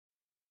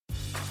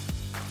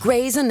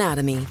Grey's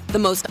Anatomy, the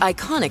most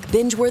iconic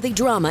binge-worthy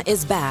drama,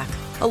 is back,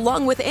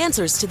 along with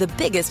answers to the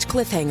biggest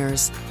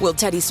cliffhangers. Will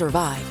Teddy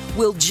survive?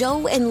 Will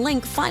Joe and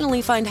Link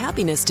finally find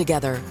happiness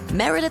together?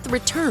 Meredith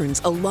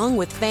returns along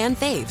with fan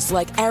faves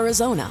like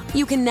Arizona.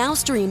 You can now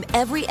stream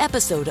every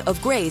episode of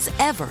Grey's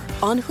ever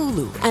on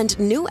Hulu, and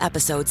new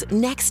episodes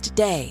next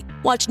day.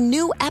 Watch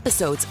new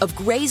episodes of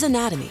Grey's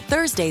Anatomy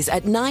Thursdays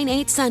at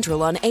 9/8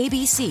 Central on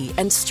ABC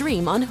and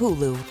stream on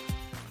Hulu.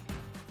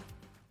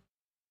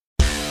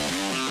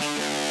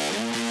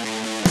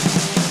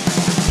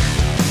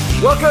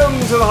 Welcome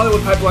to the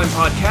Hollywood Pipeline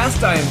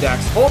Podcast. I am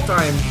Dax Holt.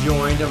 I am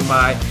joined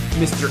by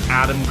Mr.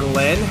 Adam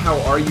Glenn. How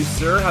are you,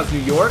 sir? How's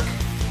New York?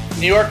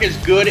 New York is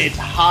good. It's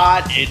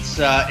hot. It's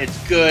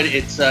good.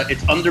 It's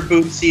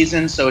underboob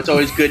season, so it's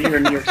always good here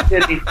in New York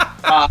City.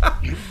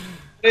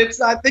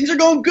 Things are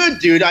going good,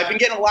 dude. I've been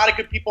getting a lot of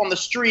good people on the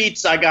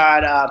streets. I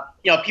got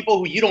people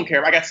who you don't care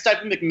about. I got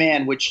Stephen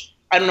McMahon, which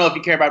I don't know if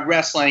you care about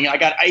wrestling. I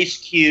got Ice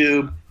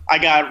Cube. I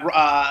got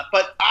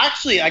but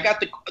actually I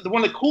got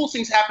one of the coolest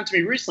things happened to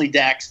me recently,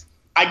 Dax.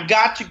 I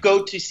got to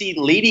go to see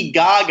Lady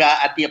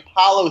Gaga at the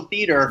Apollo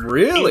Theater.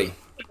 Really?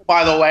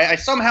 By the way, I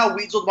somehow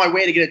weaseled my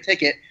way to get a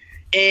ticket,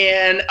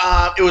 and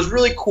it was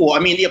really cool. I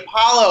mean, the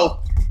Apollo,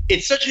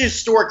 it's such a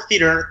historic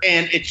theater,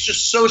 and it's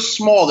just so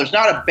small. There's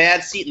not a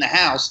bad seat in the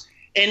house,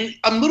 and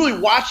I'm literally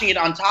watching it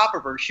on top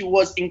of her. She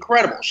was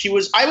incredible.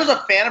 I was a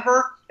fan of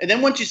her, and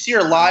then once you see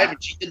her live,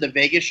 and she did the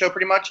Vegas show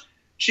pretty much,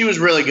 she was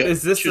really good.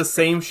 Is this the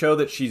same show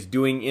that she's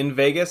doing in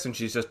Vegas, and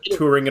she's just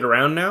touring it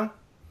around now?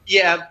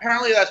 Yeah,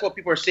 apparently that's what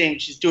people are saying.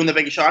 She's doing the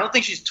Vegas show. I don't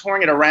think she's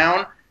touring it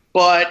around,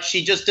 but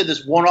she just did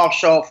this one-off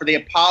show for the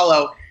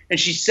Apollo. And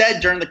she said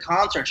during the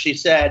concert, she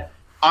said,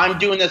 I'm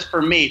doing this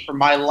for me, for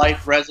my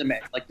life resume.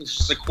 Like, this is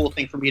just a cool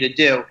thing for me to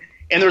do.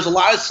 And there's a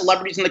lot of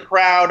celebrities in the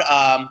crowd,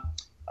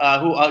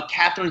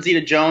 Catherine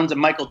Zeta-Jones and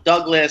Michael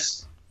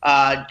Douglas,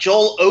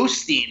 Joel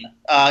Osteen,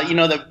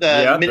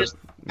 the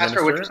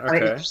minister, which is kind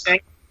of interesting.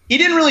 He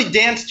didn't really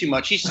dance too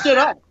much. He stood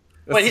up.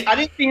 But I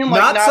didn't see him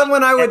not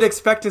someone I would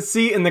expect to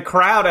see in the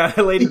crowd at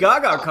a Lady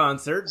Gaga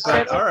concert,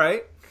 but all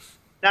right.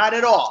 Not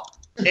at all.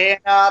 And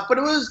but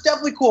it was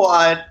definitely cool.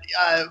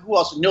 Who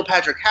else? Neil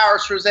Patrick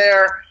Harris was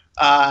there.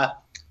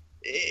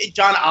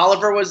 John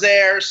Oliver was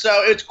there. So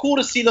it's cool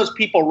to see those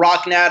people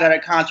rocking out at a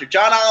concert.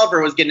 John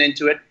Oliver was getting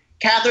into it.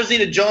 Catherine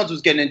Zeta-Jones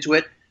was getting into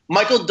it.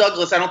 Michael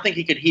Douglas, I don't think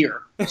he could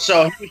hear.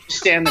 So he was just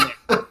standing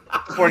there.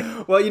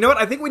 Well, you know what?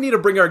 I think we need to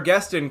bring our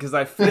guest in because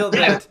I feel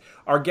that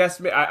our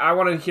guest, I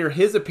want to hear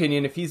his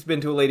opinion if he's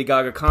been to a Lady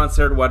Gaga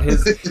concert,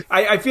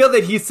 I feel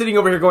that he's sitting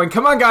over here going,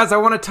 come on, guys, I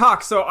want to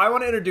talk. So I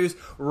want to introduce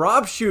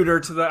Rob Shuter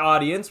to the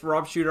audience.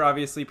 Rob Shuter,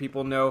 obviously,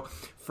 people know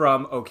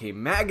from OK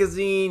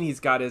Magazine. He's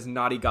got his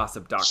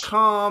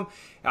naughtygossip.com.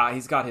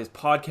 He's got his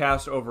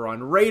podcast over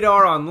on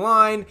Radar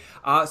Online.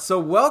 So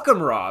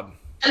welcome, Rob.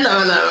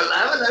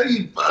 Hello,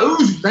 you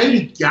both.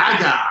 Lady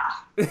Gaga.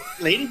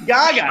 Lady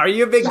Gaga. Are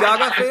you a big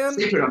Gaga fan?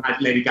 Secret on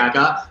Lady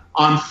Gaga.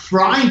 On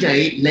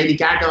Friday, Lady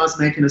Gaga is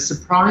making a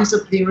surprise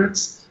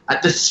appearance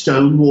at the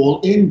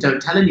Stonewall Inn.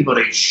 Don't tell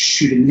anybody.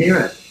 Shh, you didn't hear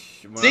it.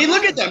 See,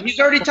 look at them. He's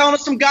already telling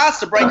us some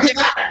gossip right there.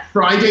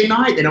 Friday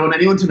night. They don't want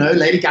anyone to know.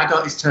 Lady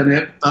Gaga is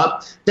turning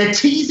up. They're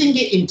teasing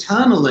it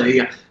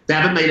internally. They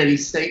haven't made any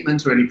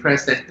statements or any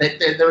press.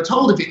 They were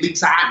told if it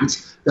leaks out,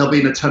 they'll be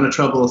in a ton of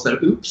trouble. So,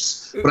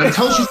 oops. But I'm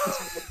told she's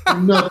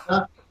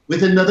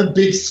with another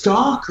big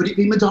star. Could it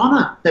be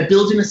Madonna? They're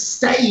building a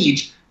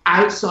stage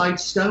outside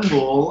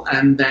Stonewall,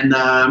 and then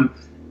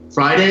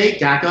Friday,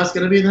 Gaga's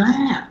going to be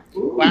there.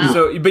 Ooh. Wow.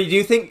 So, but do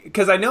you think,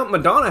 because I know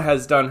Madonna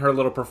has done her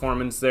little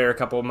performance there a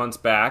couple of months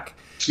back,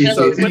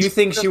 so do you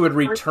think she would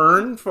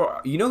return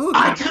for, you know who?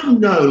 I don't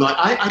know.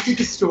 I did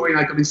a story and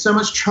I got in so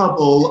much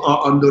trouble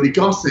on Naughty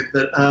Gossip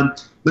that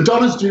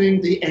Madonna's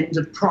doing the end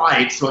of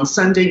Pride. So on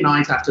Sunday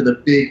night after the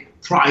big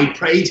Pride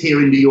parade here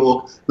in New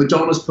York,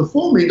 Madonna's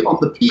performing on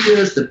the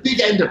piers, the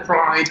big end of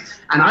Pride.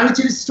 And I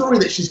did a story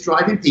that she's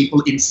driving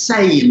people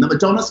insane, that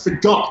Madonna's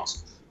forgot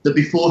that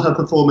before her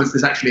performance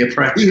there's actually a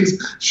parade.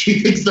 She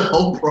thinks the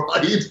whole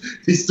Pride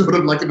is sort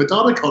of like a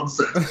Madonna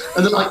concert.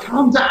 And they're like,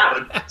 calm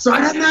down. So I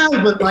don't know,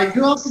 but like,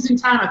 who else is in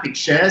town? I think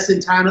Cher's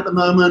in town at the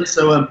moment.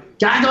 So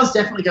Gaga's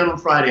definitely going on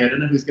Friday. I don't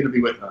know who's going to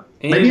be with her.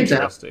 Maybe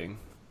interesting.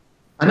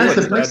 I know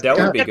that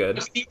would be good.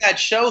 To see that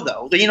show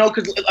though,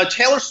 because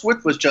Taylor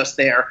Swift was just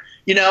there.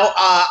 I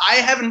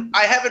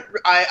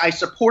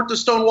support the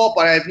Stonewall,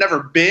 but I've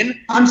never been.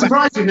 I'm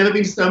surprised you've never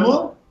been to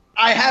Stonewall.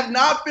 I have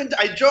not been.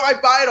 I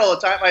buy it all the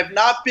time. I've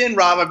not been,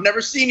 Rob. I've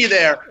never seen you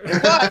there.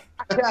 But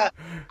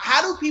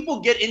how do people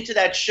get into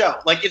that show?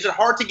 Like, is it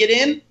hard to get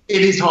in?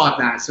 It is hard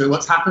now. So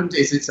what's happened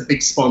is it's a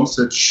big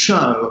sponsored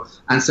show,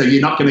 and so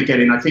you're not going to get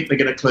in. I think they're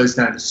going to close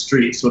down the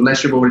street. So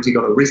unless you've already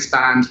got a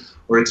wristband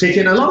or a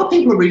ticket, a lot of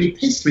people are really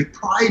pissed with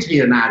Pride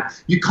here now.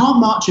 You can't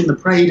march in the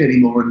parade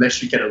anymore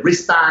unless you get a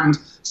wristband.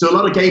 So a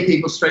lot of gay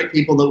people, straight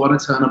people that want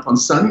to turn up on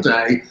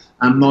Sunday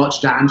and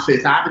march down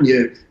Fifth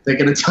Avenue, they're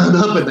going to turn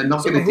up and they're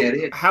not going to get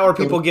in. How are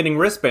people getting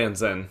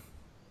wristbands then?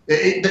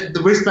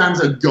 The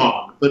wristbands are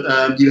gone,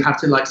 but you have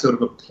to like sort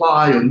of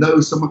apply or know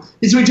someone.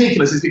 It's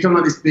ridiculous. It's become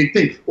like this big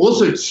thing.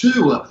 Also,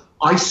 too,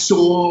 I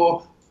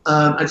saw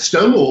at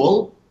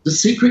Stonewall the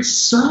Secret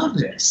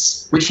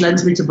Service, which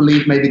lends me to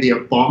believe maybe the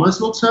Obamas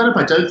will turn up.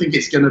 I don't think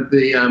it's going to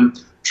be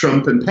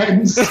Trump and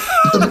Pence.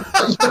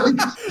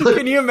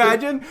 Can you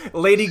imagine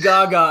Lady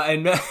Gaga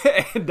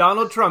and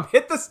Donald Trump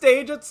hit the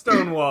stage at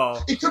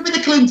Stonewall? It could be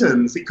the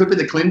Clintons. It could be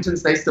the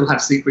Clintons. They still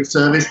have Secret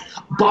Service.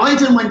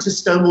 Biden went to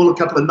Stonewall a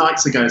couple of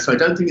nights ago, so I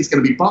don't think it's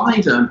going to be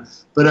Biden.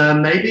 But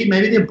maybe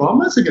the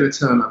Obamas are going to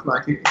turn up.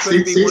 Like, could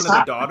it be one of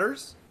the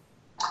daughters?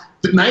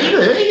 But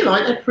maybe,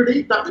 like,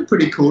 that'd be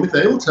pretty cool if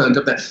they all turned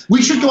up there.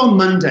 We should go on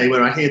Monday,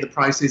 where I hear the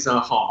prices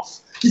are half.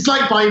 It's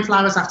like buying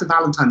flowers after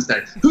Valentine's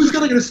Day. Who's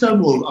going to go to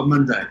Stonewall on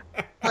Monday?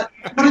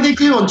 What do they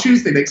do on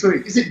Tuesday next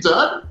week? Is it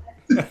done?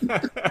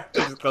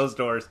 Just closed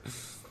doors.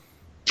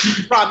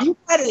 Rob, you've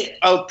had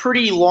a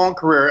pretty long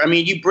career. I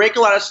mean, you break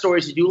a lot of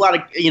stories. You do a lot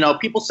of,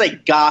 people say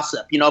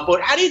gossip,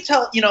 but how do you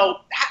tell, do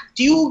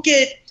you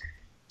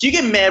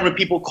get mad when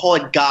people call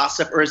it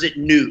gossip, or is it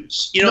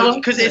news?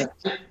 Because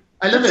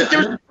I love it. I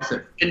love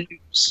gossip.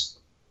 News.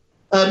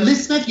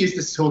 Liz Smith used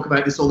to talk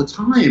about this all the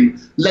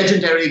time.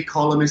 Legendary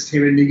columnist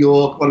here in New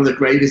York, one of the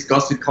greatest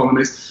gossip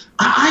columnists.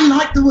 I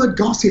like the word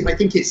gossip. I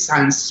think it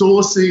sounds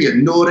saucy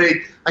and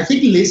naughty. I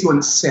think Liz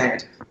once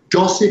said,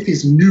 gossip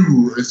is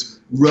news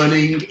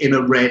running in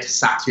a red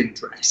satin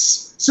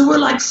dress. So we're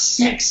like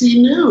sexy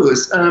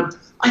news.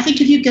 I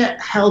think if you get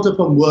held up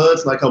on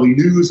words like, are we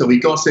news, are we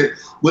gossip,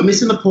 we're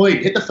missing the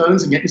point. Hit the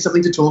phones and get me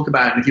something to talk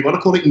about. And if you want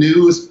to call it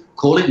news,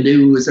 call it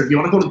news. If you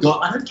want to call it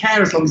gossip, I don't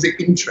care as long as it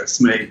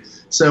interests me.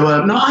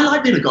 So, no, I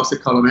like being a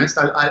gossip columnist.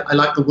 I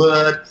like the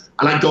word.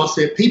 I like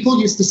gossip. People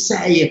used to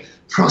say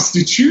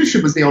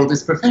prostitution was the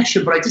oldest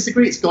profession, but I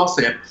disagree. It's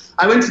gossip.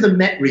 I went to the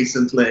Met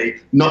recently,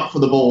 not for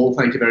the ball,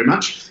 thank you very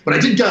much, but I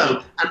did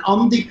go. And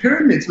on the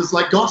pyramids was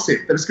like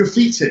gossip. There was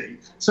graffiti.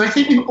 So I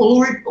think we've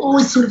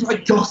always sort of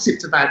like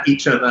gossiped about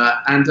each other.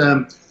 And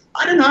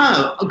I don't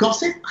know,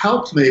 gossip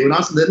helped me when I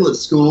was little at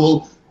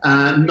school.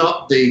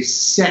 Not the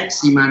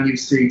sexy man you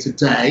see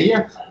today,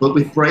 but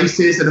with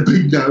braces and a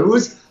big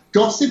nose.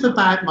 Gossip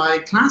about my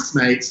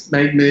classmates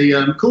made me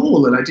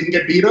cool, and I didn't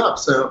get beat up.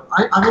 So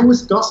I've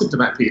always gossiped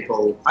about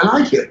people. I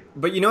like it.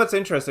 But it's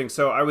interesting.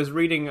 So I was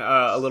reading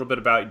a little bit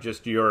about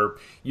just your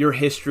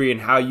history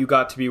and how you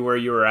got to be where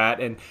you were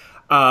at. And,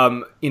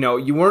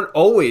 you weren't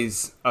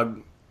always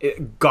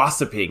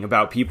gossiping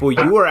about people.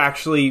 You were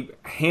actually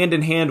hand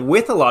in hand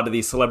with a lot of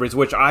these celebrities,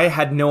 which I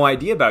had no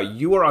idea about.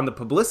 You were on the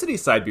publicity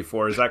side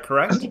before. Is that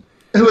correct?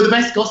 Who are the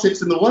best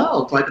gossips in the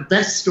world, like the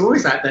best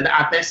stories out there,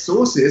 our best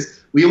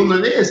sources. We all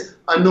know this.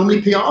 I'm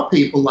normally PR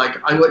people. Like,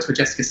 I worked for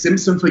Jessica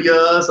Simpson for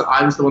years.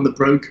 I was the one that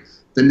broke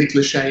the Nick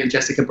Lachey and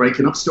Jessica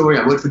breaking up story.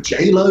 I worked for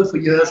J-Lo for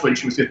years when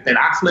she was with Ben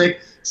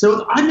Affleck.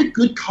 So I'm a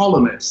good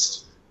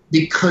columnist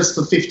because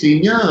for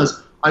 15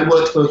 years, I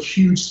worked for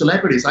huge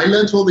celebrities. I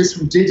learned all this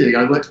from Diddy.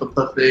 I worked for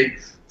Puffy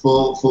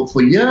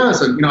for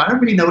years. And, I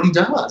don't really know what he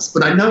does,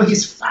 but I know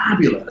he's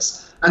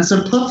fabulous. And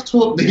so Puff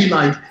taught me,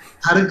 like,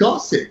 how to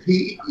gossip.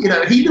 He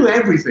knew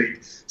everything.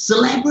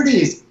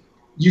 Celebrities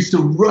used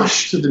to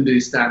rush to the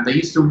newsstand. They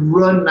used to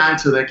run out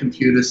to their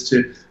computers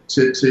to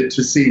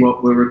see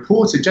what were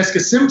reported. Jessica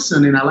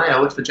Simpson in LA, I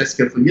worked for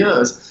Jessica for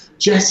years.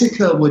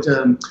 Jessica would,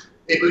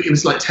 it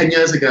was like 10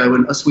 years ago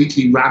when Us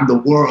Weekly ran the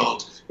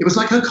world. It was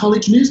like her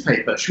college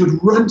newspaper. She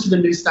would run to the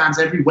newsstands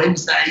every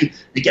Wednesday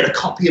and get a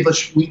copy of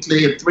Us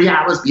Weekly and 3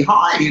 hours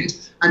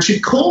behind. And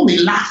she'd call me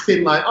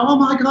laughing like, oh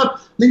my God,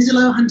 Lindsay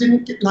Lohan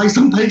didn't get likes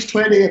on page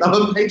 20 and I'm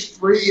on page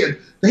 3. And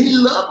they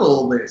love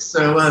all this.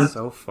 So,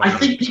 I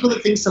think people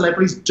that think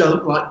celebrities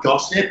don't like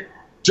gossip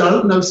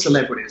don't know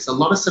celebrities. A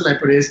lot of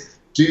celebrities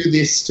do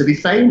this to be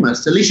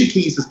famous. Alicia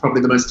Keys was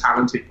probably the most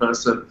talented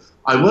person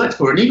I worked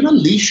for. And even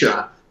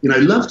Alicia,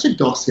 loved to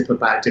gossip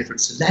about different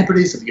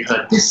celebrities. Have you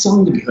heard this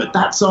song? Have you heard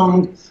that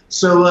song?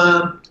 So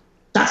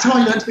that's how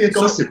I learned to be a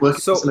gossip,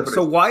 working for celebrities.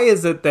 So why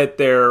is it that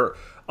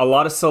a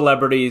lot of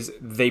celebrities,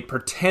 they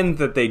pretend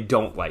that they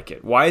don't like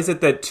it? Why is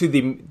it that to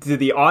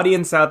the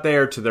audience out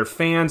there, to their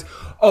fans,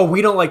 oh,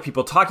 we don't like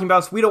people talking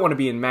about us, we don't want to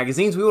be in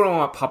magazines, we don't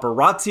want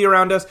paparazzi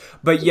around us,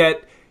 but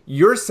yet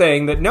you're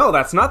saying that no,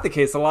 that's not the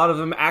case. A lot of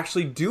them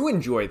actually do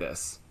enjoy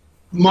this.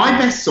 My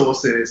best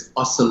sources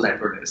are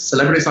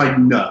celebrities I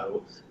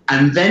know,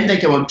 and then they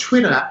go on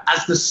Twitter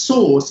as the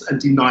source and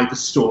deny the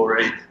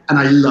story, and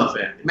I love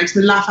it. It makes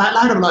me laugh out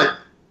loud. I'm like,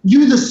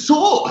 you're the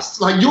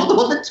source. Like, you're the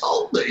one that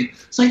told me.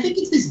 So I think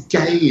it's this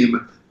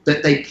game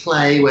that they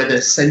play where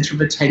they're center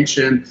of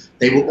attention.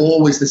 They were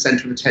always the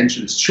center of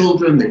attention as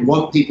children. They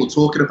want people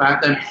talking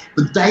about them,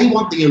 but they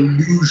want the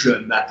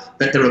illusion that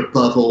they're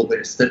above all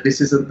this, that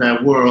this isn't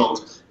their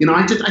world.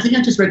 I think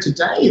I just read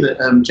today that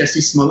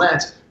Jussie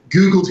Smollett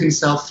Googled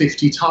himself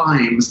 50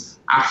 times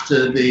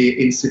after the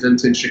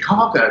incident in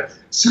Chicago.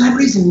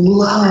 Celebrities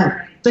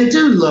they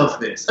do love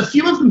this. A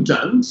few of them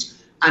don't.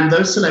 And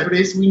those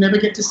celebrities we never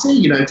get to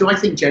see. Do I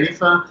think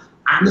Jennifer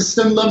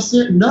Aniston loves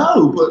it?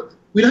 No, but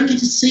we don't get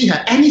to see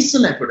her. Any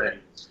celebrity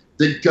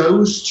that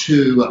goes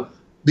to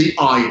the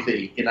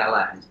Ivy in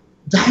LA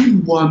they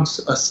want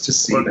us to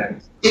see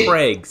them.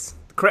 Craig's.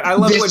 I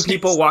love when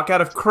people walk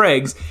out of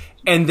Craig's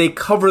and they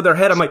cover their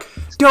head. I'm like,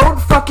 don't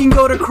fucking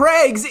go to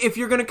Craig's if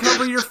you're going to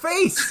cover your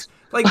face.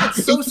 Like,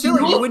 it's so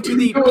silly. You went to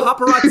the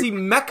paparazzi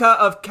mecca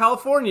of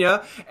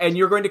California and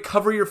you're going to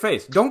cover your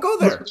face. Don't go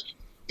there.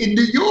 In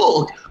New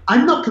York,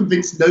 I'm not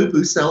convinced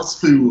Nobu sells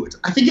food.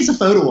 I think it's a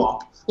photo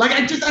op. Like,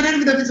 I don't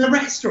even know if it's a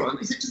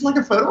restaurant. Is it just like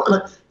a photo op?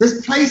 Like,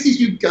 there's places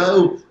you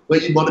go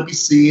where you want to be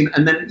seen.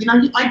 And then,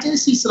 I do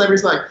see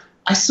celebrities like,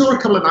 I saw a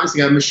couple of nights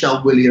ago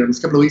Michelle Williams,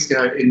 a couple of weeks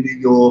ago in New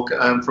York,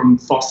 from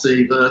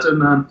Fosse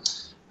Verdon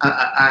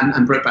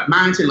and Brokeback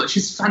Mountain. Like,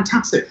 she's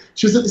fantastic.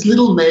 She was at this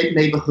little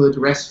neighborhood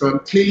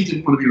restaurant, clearly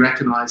didn't want to be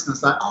recognized. And I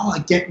was like, I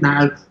get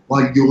now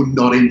why you're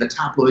not in the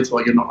tabloids,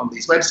 why you're not on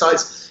these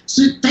websites.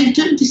 So they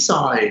do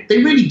decide.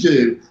 They really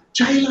do.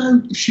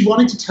 J-Lo, if she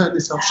wanted to turn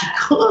this off, she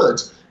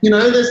could.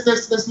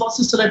 There's lots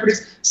of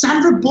celebrities.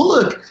 Sandra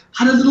Bullock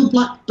had a little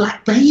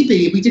black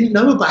baby. We didn't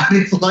know about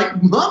it for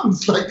like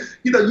months. Like,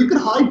 you could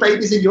hide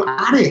babies in your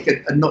attic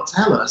and not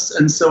tell us.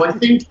 And so I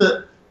think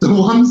that the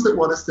ones that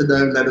want us to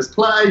know, let us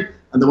play,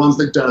 and the ones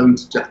that don't.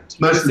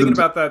 I was thinking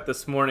about that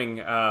this morning,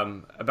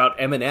 about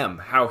Eminem,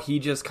 how he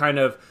just kind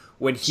of,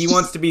 when he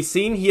wants to be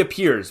seen, he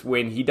appears.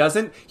 When he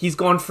doesn't, he's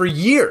gone for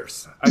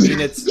years. I mean,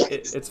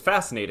 it's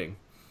fascinating.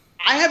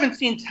 I haven't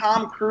seen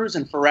Tom Cruise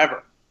in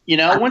forever.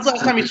 When's the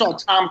last time you saw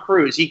Tom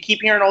Cruise? You keep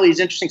hearing all these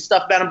interesting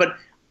stuff about him, but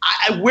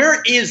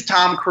where is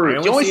Tom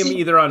Cruise? I only see him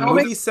either on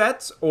movie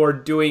sets or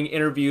doing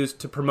interviews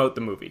to promote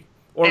the movie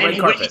or red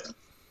carpet.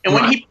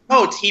 When he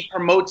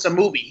promotes a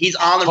movie. He's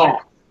on the red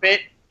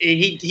carpet.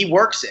 He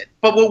works it.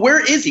 But where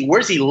is he?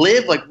 Where does he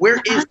live? Like,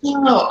 where is he?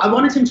 I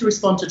wanted him to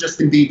respond to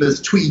Justin Bieber's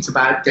tweet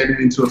about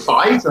getting into a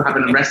fight or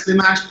having a wrestling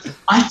match.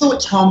 I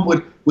thought Tom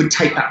would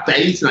take that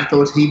bait, and I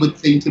thought he would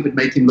think it would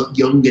make him look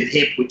young and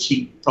hip, which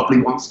he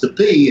probably wants to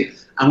be.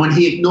 And when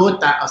he ignored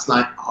that, I was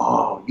like,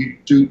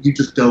 you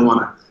just don't want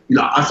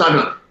to. I was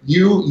like,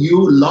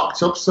 you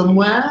locked up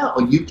somewhere,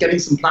 or you getting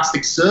some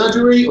plastic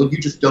surgery, or you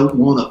just don't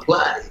want to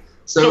play.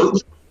 So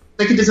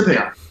they can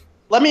disappear.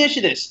 Let me ask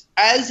you this.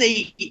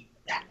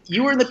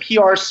 You were in the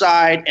PR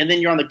side, and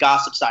then you're on the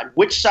gossip side.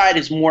 Which side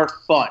is more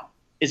fun?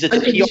 Is it the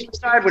PR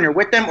side when you're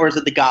with them, or is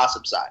it the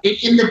gossip side?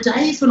 In the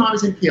days when I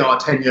was in PR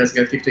 10 years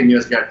ago, 15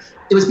 years ago,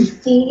 it was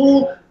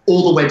before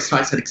all the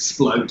websites had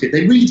exploded.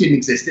 They really didn't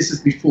exist. This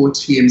was before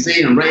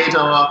TMZ and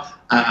Radar.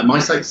 My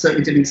site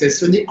certainly didn't exist.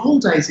 So in the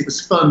old days, it was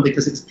fun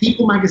because it was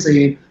People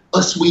Magazine,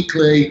 Us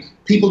Weekly,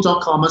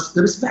 People.com.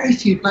 There was very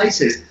few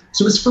places.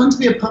 So it was fun to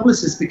be a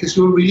publicist because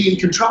you were really in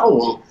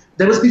control.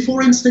 There was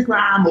before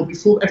Instagram or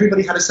before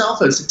everybody had a cell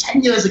phone. So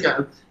 10 years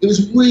ago, it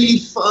was really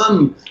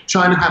fun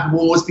trying to have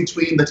wars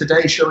between the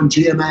Today Show and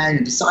GMA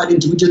and deciding,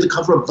 do we do the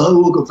cover of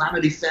Vogue or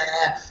Vanity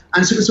Fair?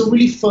 And so it was a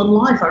really fun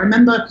life. I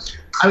remember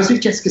I was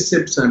with Jessica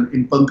Simpson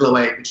in Bungalow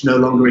 8, which no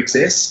longer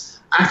exists.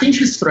 I think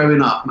she was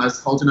throwing up and I was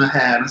holding her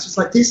hair. And I was just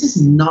like, this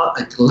is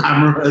not a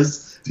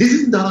glamorous, this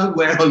is not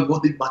where I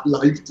wanted my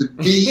life to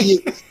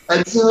be.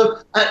 And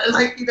so,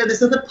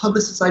 there's other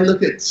publicists I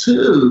look at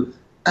too.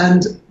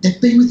 And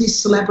they've been with these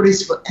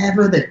celebrities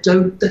forever. They've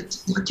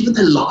given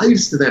their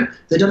lives to them.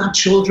 They don't have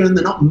children.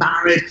 They're not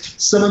married.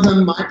 Some of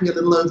them might be a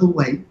little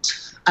overweight.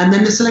 And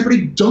then the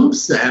celebrity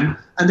dumps them,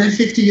 and they're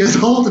 50 years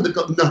old and they've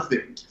got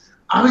nothing.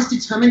 I was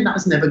determined that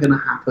was never going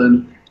to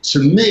happen to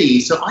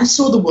me. So I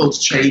saw the world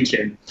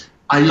changing.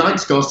 I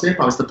liked gossip.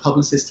 I was the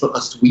publicist for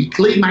Us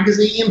Weekly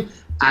magazine.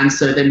 And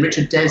so then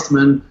Richard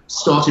Desmond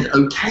started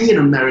OK in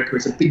America.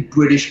 It's a big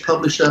British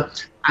publisher.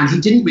 And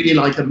he didn't really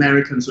like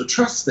Americans or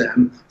trust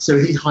them, so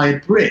he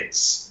hired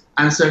Brits.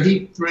 And so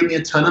he threw me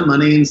a ton of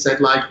money and said,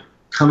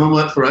 come and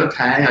work for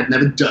OK. I'd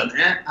never done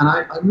it. And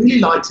I really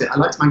liked it. I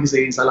liked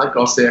magazines. I liked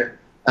gossip.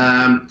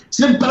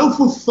 So they both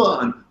were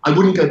fun. I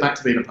wouldn't go back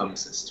to being a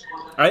publicist.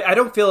 I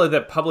don't feel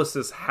that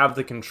publicists have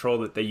the control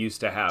that they used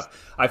to have.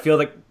 I feel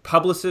like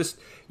publicists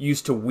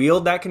used to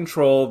wield that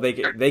control.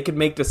 They could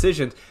make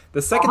decisions.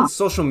 The second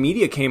social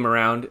media came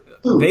around,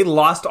 they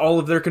lost all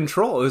of their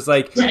control. It was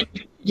like... Yeah,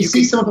 you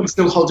see some of them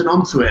still holding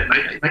on to it.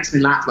 It makes me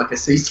laugh. Like, I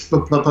see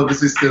some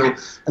publicists still...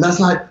 And I was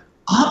like,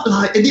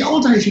 in the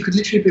old days, you could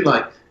literally be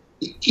like,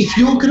 if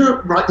you're going to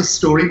write this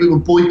story, we will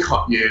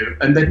boycott you,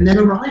 and they'd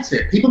never write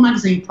it. People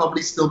magazine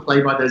probably still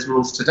play by those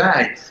rules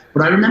today.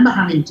 But I remember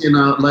having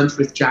lunch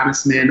with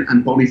Janice Min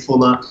and Bonnie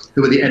Fuller,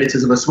 who were the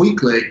editors of Us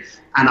Weekly,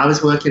 and I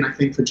was working, I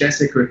think, for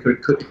Jessica.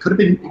 It could have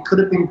been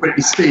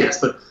Britney Spears,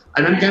 but I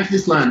remember going for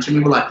this lunch, and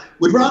we were like,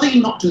 we'd rather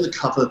you not do the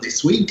cover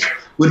this week.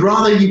 We'd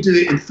rather you do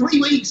it in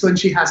 3 weeks when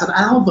she has an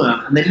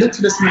album. And they looked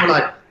at us and they were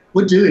like,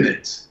 we're doing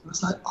it. And I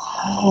was like,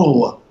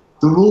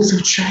 the rules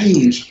have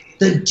changed.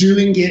 They're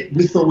doing it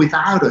with or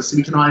without us. So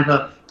we can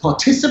either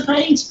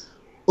participate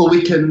or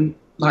we can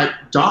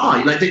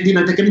die. They're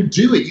going to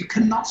do it. You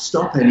cannot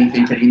stop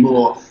anything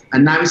anymore.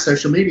 And now with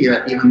social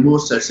media, even more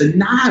so. So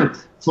now,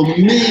 for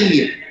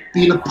me,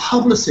 being a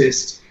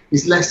publicist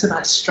is less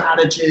about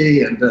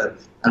strategy and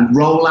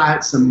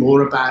rollouts and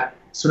more about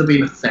sort of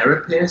being a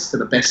therapist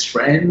and a best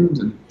friend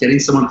and getting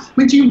someone. I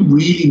mean, do you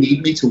really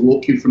need me to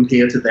walk you from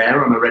here to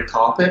there on a red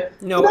carpet?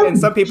 No, and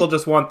some people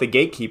just want the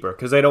gatekeeper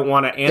because they don't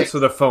want to answer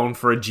the phone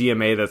for a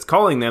GMA that's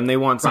calling them. They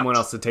want someone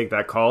else to take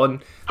that call,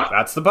 and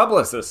that's the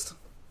publicist.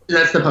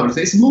 That's the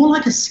publicist. It's more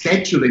like a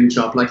scheduling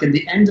job. Like, in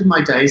the end of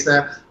my days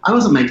there, I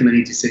wasn't making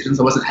any decisions.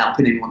 I wasn't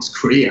helping anyone's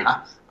career.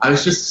 I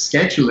was just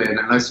scheduling, and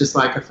I was just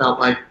like, I felt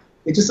like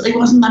it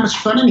wasn't that much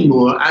fun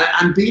anymore.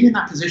 And being in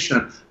that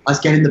position, I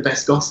was getting the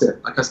best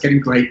gossip. Like, I was getting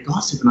great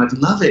gossip, and I'd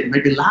love it. It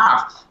made me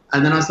laugh.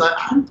 And then I was like,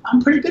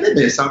 I'm pretty good at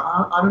this. I'm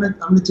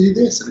gonna do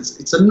this. And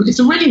it's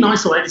a really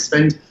nice way to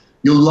spend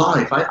your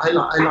life. I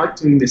like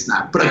doing this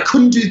now. But I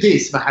couldn't do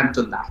this if I hadn't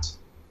done that.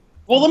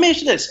 Well, let me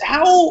ask you this: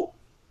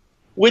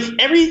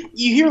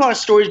 you hear a lot of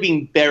stories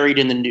being buried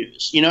in the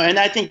news, and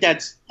I think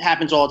that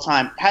happens all the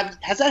time.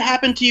 Has that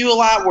happened to you a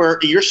lot, where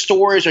your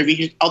stories or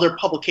other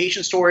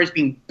publication stories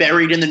being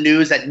buried in the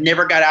news that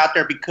never got out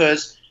there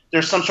because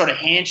there's some sort of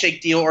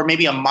handshake deal or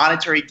maybe a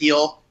monetary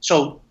deal,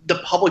 so the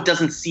public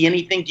doesn't see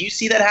anything? Do you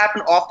see that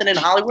happen often in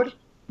Hollywood?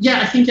 Yeah,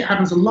 I think it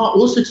happens a lot.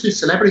 Also, too,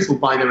 celebrities will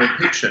buy their own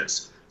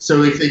pictures.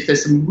 So if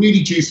there's some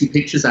really juicy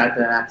pictures out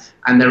there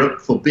and they're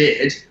up for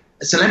bid,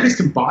 celebrities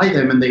can buy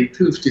them and they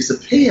poof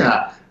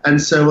disappear. And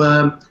so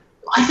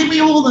I think we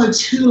all know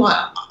too, like,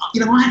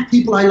 I have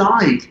people I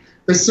like.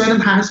 There's certain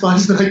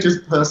housewives that I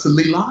just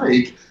personally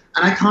like,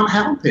 and I can't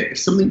help it. If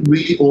something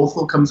really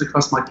awful comes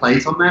across my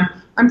plate on them,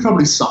 I'm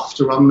probably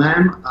softer on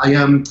them.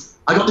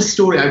 I got this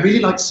story. I really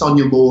liked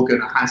Sonia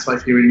Morgan, a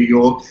housewife here in New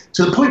York,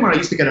 to the point where I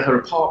used to go to her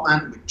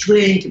apartment, we'd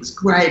drink, it was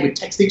great, we'd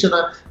text each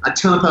other, I'd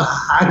turn up at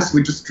her house,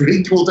 we'd just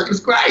drink all day, it was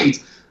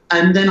great.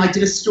 And then I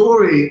did a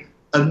story,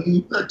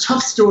 a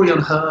tough story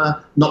on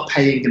her not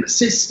paying an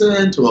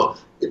assistant or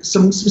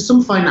some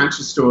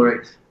financial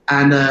story,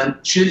 and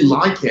she didn't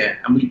like it,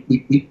 and we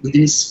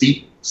didn't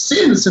speak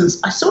since. And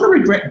I sort of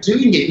regret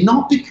doing it,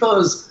 not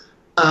because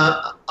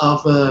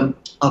of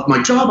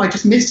my job. I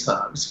just miss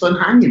her. It was fun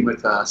hanging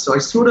with her, so I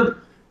sort of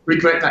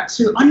regret that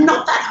too. I'm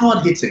not that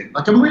hard hitting.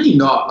 Like, I'm really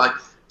not. Like,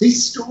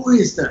 these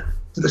stories that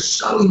are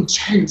so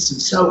intense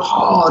and so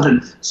hard,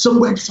 and some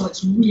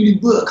websites really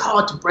work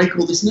hard to break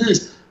all this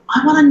news.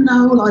 I want to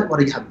know, like, what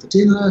are you having for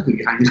dinner? Who are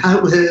you hanging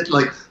out with?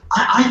 Like,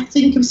 I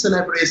think of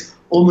celebrities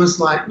almost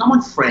like, not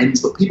my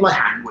friends, but people I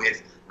hang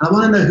with. And I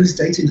want to know who's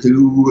dating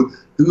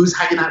who's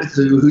hanging out with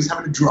who's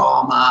having a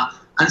drama.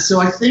 And so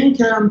I think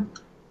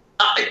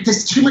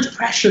there's too much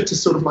pressure to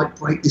sort of like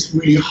break this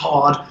really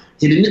hard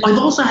hidden. I've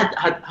also had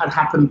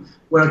happen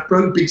where I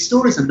broke big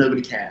stories and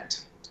nobody cared.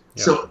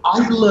 Yeah. So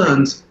I've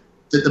learned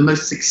that the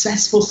most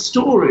successful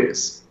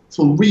stories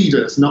for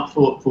readers, not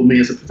for me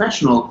as a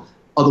professional,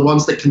 are the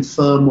ones that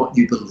confirm what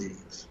you believe.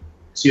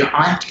 So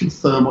I have to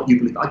confirm what you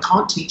believe. I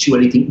can't teach you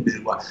anything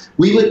new.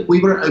 We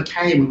were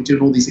okay, and we were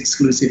doing all these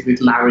exclusive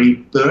with Larry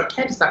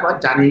Burkhead. Is that right,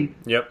 Danny?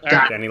 Yep,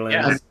 Danny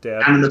Lynn's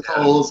dad. Anna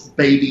Nicole's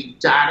baby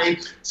Danny.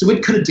 So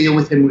we'd cut a deal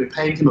with him. We were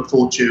paying him a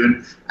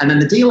fortune, and then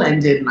the deal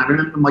ended. And I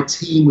remember my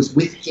team was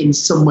with him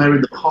somewhere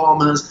in the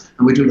Bahamas,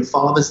 and we were doing a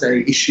Father's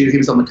Day issue. He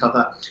was on the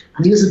cover,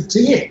 and he was a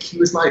dick. He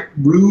was like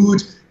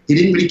rude. He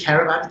didn't really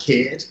care about the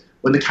kid.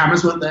 When the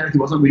cameras weren't there, he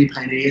wasn't really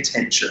paying any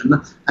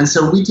attention. And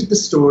so we did the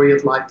story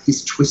of like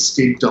his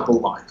twisted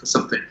double life or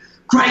something.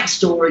 Great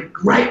story,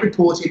 great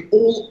reporting,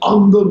 all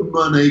on the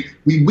money.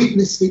 We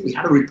witnessed it. We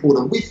had a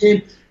reporter with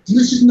him. He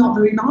was just not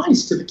very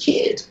nice to the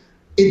kid.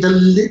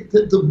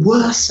 The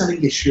worst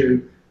selling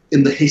issue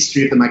in the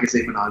history of the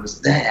magazine when I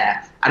was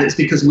there. And it's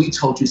because we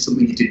told you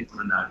something you didn't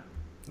want to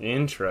know.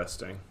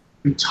 Interesting.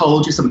 We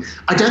told you something.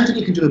 I don't think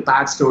you can do a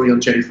bad story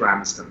on Jennifer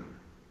Aniston.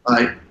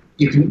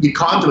 You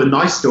can't do a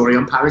nice story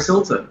on Paris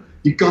Hilton.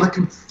 You've got to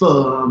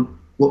confirm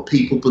what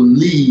people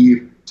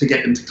believe to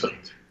get them to click.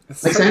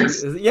 Make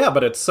sense? Yeah,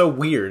 but it's so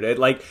weird.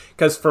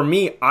 Because for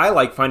me, I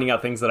like finding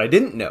out things that I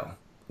didn't know,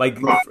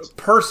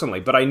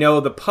 personally. But I know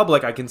the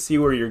public. I can see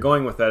where you're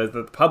going with that. Is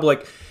that the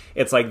public?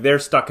 It's like they're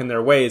stuck in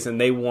their ways, and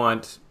they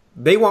want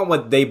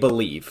what they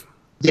believe.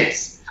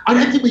 Yes, I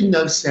don't think we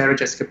know Sarah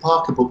Jessica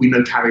Parker, but we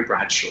know Carrie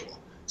Bradshaw.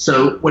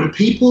 So when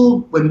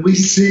we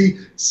see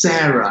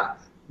Sarah.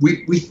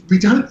 We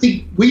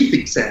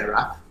think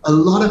Sarah. A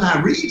lot of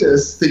our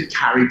readers think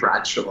Carrie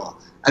Bradshaw.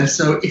 And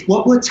so if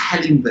what we're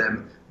telling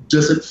them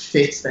doesn't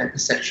fit their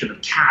perception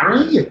of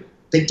Carrie,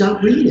 they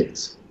don't read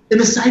it. In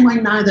the same way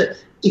now that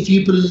if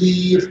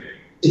you're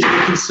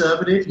a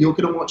conservative, you're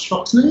going to watch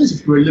Fox News.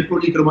 If you're a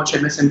liberal, you're going to watch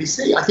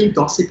MSNBC. I think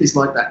gossip is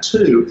like that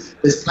too.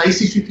 There's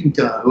places you can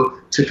go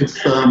to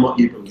confirm what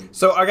you believe.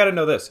 So I got to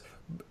know this.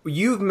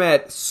 You've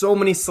met so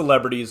many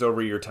celebrities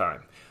over your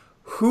time.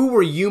 Who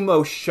were you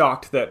most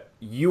shocked that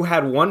you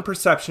had one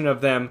perception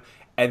of them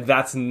and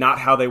that's not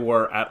how they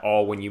were at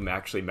all when you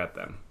actually met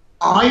them?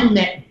 I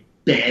met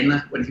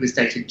Ben when he was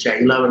dating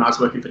J-Lo and I was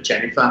working for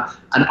Jennifer,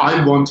 and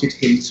I wanted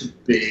him to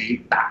be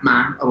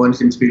Batman. I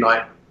wanted him to be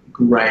like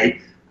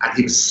great, and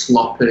he was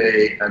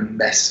sloppy and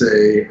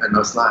messy, and I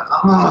was like,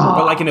 oh.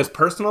 But like in his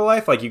personal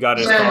life, like you got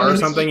in his car or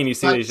something and you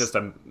see that he's just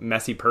a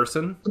messy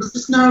person? It was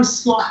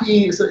just sloppy.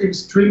 He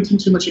was drinking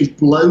too much. He was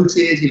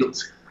bloated. He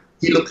looked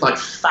he looked like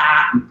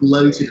fat and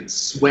bloated and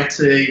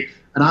sweaty,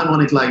 and I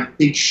wanted like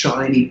big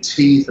shiny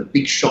teeth and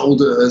big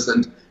shoulders,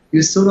 and he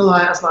was sort of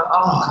like, I was like,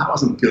 oh, that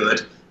wasn't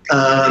good.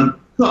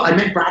 Look, I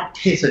met Brad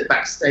Pitt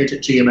backstage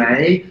at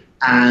GMA,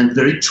 and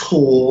very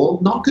tall,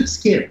 not good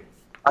skin.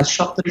 I was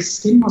shocked that his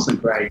skin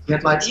wasn't great. He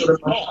had like sort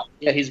of like,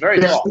 yeah, he's very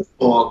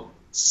tall.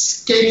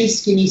 Skinny.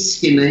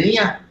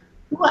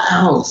 What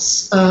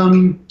else?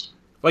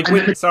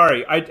 Like,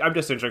 sorry, I'm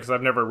just interested because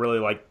I've never really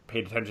like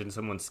paid attention to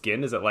someone's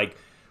skin. Is it like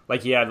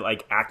he had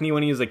like acne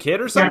when he was a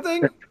kid or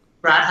something? Yeah,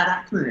 Brad had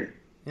acne.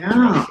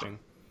 Yeah,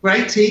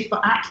 great teeth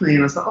but acne,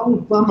 and I was like, oh,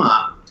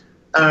 bummer.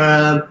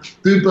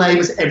 Bublé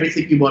was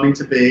everything you want him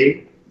to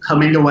be,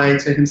 humming away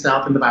to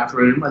himself in the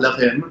bathroom. I love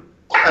him.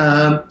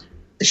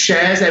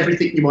 Cher's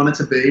everything you want it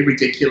to be,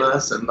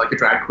 ridiculous and like a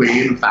drag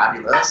queen and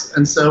fabulous.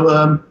 And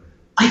so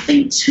I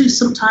think too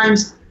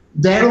sometimes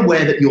they're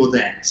aware that you're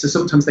there. So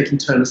sometimes they can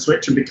turn a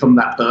switch and become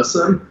that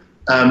person.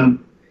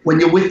 When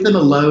you're with them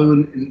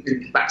alone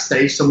in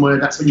backstage somewhere,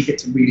 that's when you get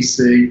to really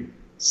see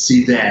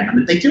them.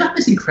 And they do have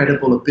this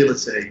incredible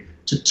ability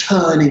to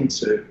turn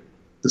into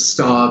the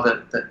star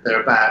that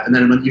they're about. And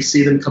then when you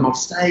see them come off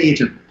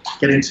stage and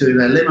get into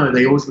their limo,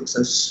 they always look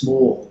so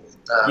small.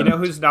 You know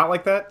who's not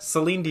like that?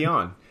 Celine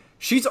Dion.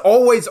 She's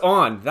always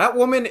on. That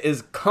woman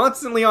is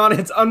constantly on.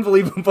 It's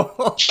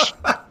unbelievable.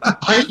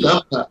 I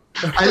love her.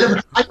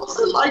 I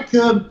also like,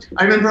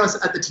 I remember I was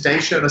at the Today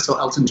Show and I saw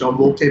Elton John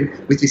walk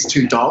in with his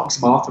two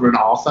dogs, Martha and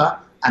Arthur,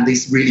 and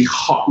these really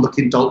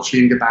hot-looking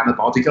Dolce & Gabbana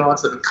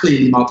bodyguards that are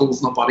clearly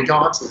models, not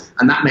bodyguards,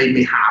 and that made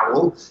me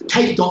howl.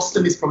 Kate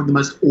Gosselin is probably the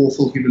most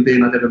awful human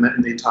being I've ever met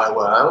in the entire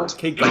world.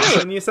 Kate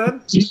Gosselin, you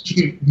said?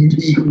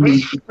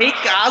 Kate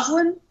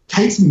Gosselin?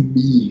 Kate's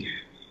mean.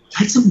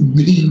 That's a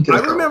mean girl.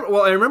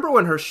 I remember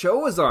when her show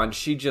was on,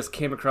 she just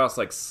came across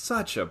like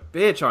such a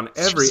bitch on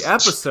every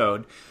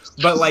episode.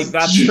 But like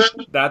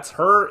that's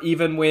her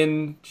even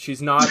when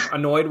she's not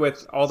annoyed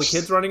with all the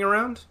kids running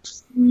around.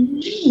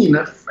 Mean.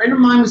 A friend of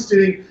mine was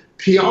doing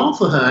PR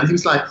for her, and he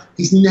was like,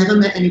 he's never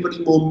met anybody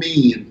more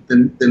mean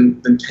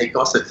than Kate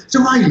Gosselin. So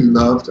I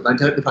loved, and I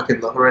don't know if I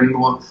can love her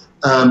anymore.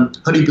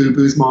 Honey Boo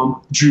Boo's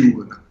mom,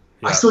 June.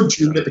 Yeah. I saw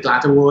June at the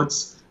GLAAD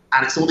Awards,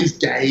 and it's all these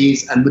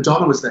gays, and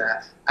Madonna was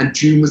there. And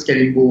June was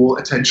getting more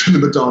attention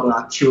than Madonna.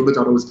 I'm sure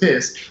Madonna was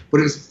pissed. But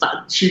it was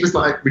she was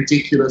like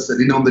ridiculous and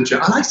in on the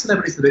joke. I like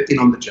celebrities that are in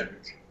on the joke.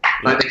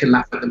 Like they can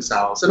laugh at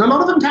themselves. And a lot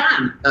of them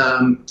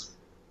can.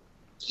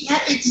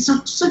 It's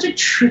such a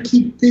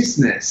tricky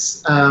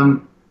business.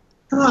 Who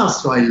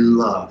else do I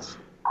love?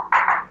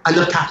 I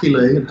love Kathy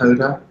Lee and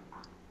Hoda.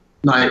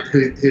 Like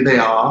who they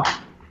are.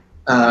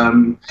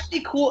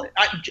 Cool.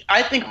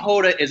 I think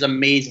Hoda is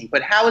amazing.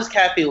 But how is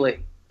Kathy Lee?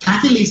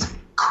 Kathy Lee's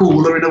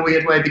cooler in a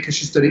weird way because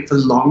she's done it for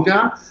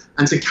longer,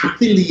 and so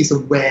Kathy Lee is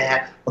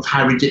aware of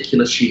how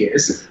ridiculous she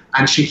is,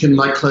 and she can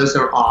like close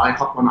her eye,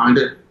 hop behind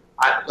it,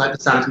 like the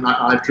Saturday Night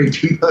Live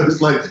drinking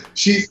those. Like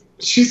she's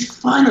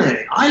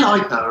funny. I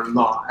like her a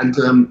lot, and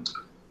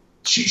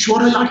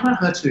what I like about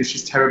her too is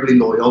she's terribly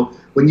loyal.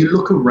 When you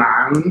look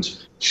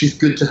around, she's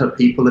good to her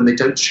people, and they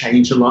don't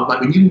change a lot.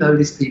 Like when you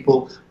notice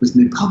people with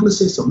new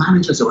publicists or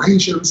managers or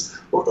agents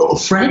or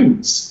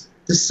friends,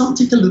 there's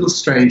something a little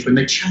strange when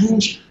they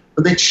change.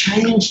 But they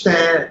change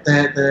their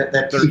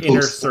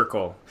inner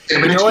circle.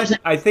 You know what?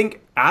 I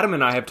think Adam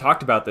and I have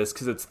talked about this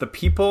because it's the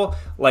people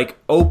like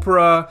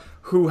Oprah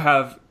who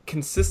have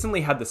consistently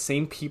had the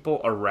same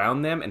people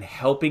around them and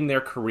helping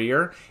their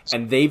career,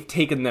 and they've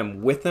taken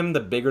them with them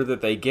the bigger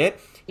that they get.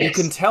 Yes.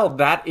 You can tell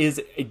that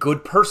is a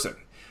good person.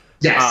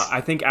 Yes.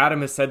 I think Adam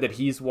has said that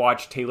he's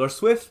watched Taylor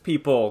Swift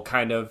people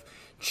kind of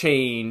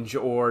change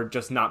or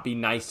just not be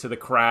nice to the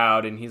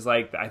crowd, and he's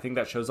like, I think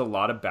that shows a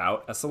lot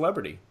about a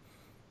celebrity.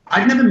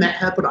 I've never met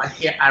her, but I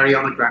hear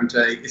Ariana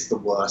Grande is the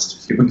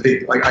worst human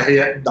being. Like, I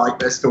hear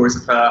nightmare stories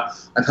of her.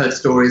 I've heard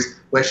stories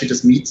where she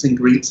just meets and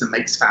greets and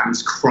makes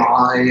fans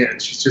cry,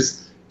 and she's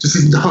just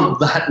not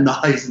that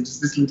nice, and just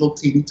this little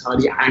teeny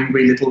tiny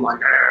angry little like.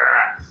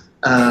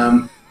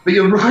 But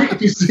you're right.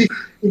 If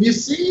you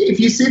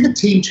see the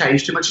team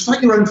change too much, it's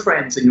like your own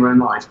friends in your own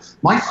life.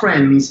 My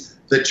friends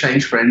that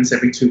change friends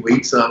every 2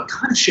 weeks are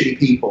kind of shitty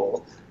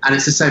people, and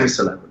it's the same with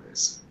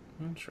celebrities.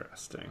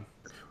 Interesting.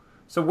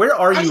 So where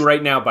are you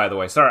right now, by the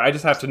way? Sorry, I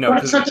just have to know.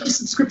 So I got a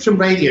subscription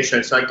radio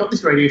show. So I got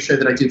this radio show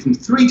that I do from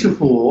 3 to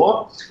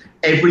 4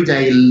 every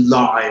day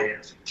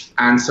live.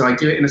 And so I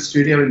do it in a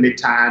studio in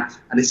Midtown,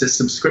 and it's a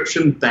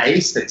subscription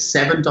based. It's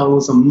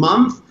 $7 a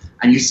month,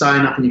 and you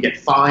sign up and you get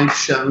 5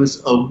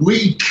 shows a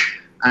week.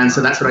 And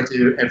so that's what I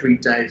do every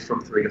day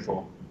from 3 to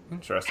 4.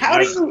 Interesting. How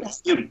do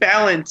you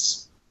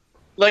balance?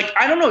 Like,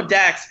 I don't know,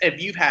 Dax,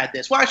 if you've had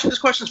this. Well, actually, this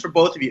question's for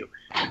both of you.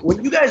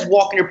 When you guys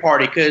walk in your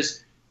party,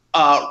 because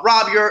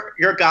Rob,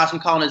 you're Gotham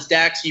columnist.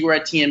 Dax, you were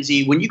at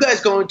TMZ. When you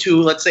guys go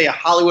into, let's say, a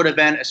Hollywood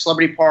event, a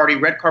celebrity party,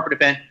 red carpet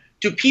event,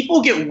 do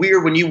people get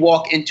weird when you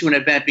walk into an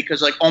event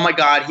because, like, oh my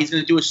God, he's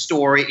going to do a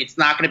story. It's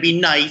not going to be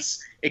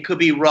nice. It could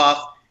be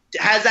rough.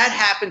 Has that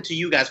happened to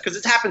you guys? Because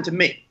it's happened to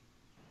me.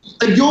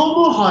 You're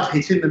more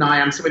hard-hitting than I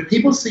am. So when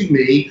people see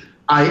me,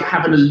 I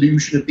have an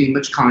illusion of being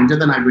much kinder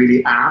than I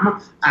really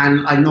am,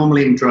 and I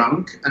normally am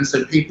drunk, and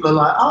so people are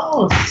like,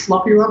 "Oh,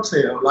 sloppy rubs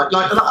here,"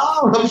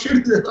 "Oh, I'm sure,"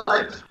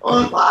 like,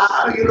 "Oh,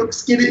 wow, you look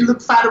skinny, you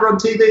look fatter on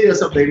TV or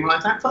something." I'm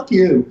like, "Fuck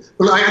you."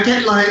 But like, I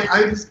get like,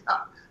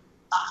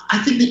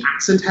 I think the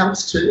accent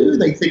helps too.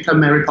 They think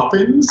I'm Mary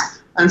Poppins,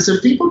 and so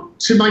people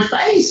to my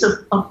face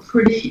are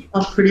pretty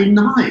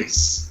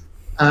nice.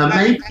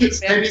 Maybe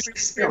it's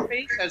still.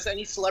 Has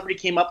any celebrity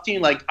came up to you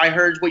like, I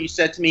heard what you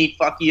said to me,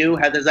 fuck you?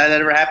 Does that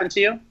ever happen to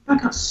you? I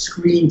got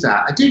screamed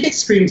at. I do get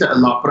screamed at a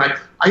lot, but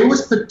I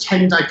always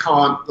pretend I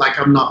can't, like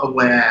I'm not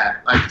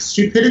aware. Like,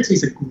 stupidity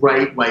is a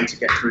great way to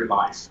get through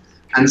life.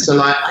 And so,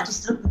 like, I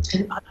just don't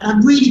pretend. I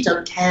really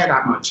don't care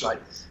that much.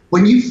 Like,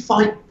 when you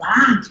fight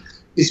back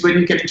is when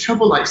you get in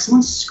trouble. Like,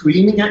 someone's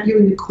screaming at you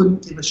and you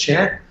couldn't give a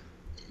shit.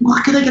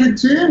 What are they going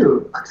to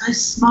do? Like, I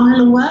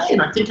smile away,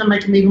 and I think I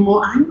make them even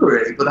more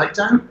angry. But I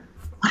don't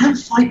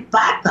fight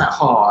back that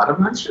hard.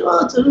 I'm like,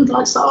 sure, dude,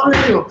 like,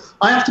 sorry. Or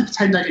I have to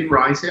pretend I didn't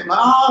write it. I'm like,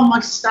 oh, my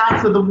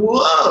staff are the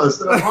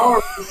worst. They're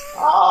horrible.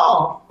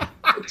 Oh,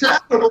 they're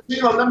terrible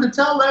people. I'm going to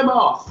tell them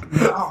off.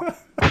 Oh.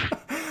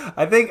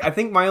 I think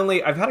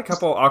I've had a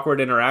couple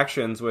awkward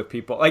interactions with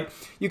people. Like,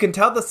 you can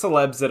tell the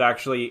celebs that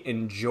actually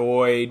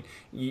enjoyed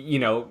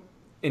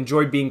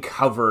being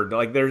covered.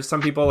 Like, there's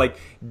some people like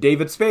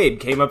David Spade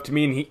came up to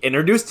me and he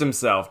introduced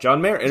himself.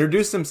 John Mayer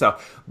introduced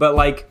himself. But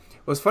like,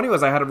 what's funny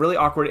was I had a really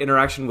awkward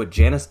interaction with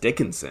Janice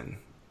Dickinson.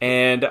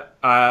 And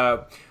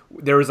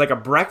there was like a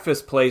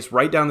breakfast place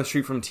right down the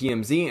street from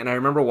TMZ. And I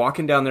remember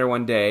walking down there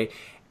one day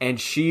and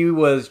she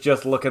was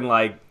just looking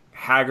like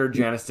haggard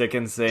Janice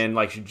Dickinson.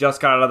 Like, she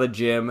just got out of the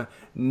gym,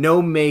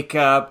 no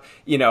makeup,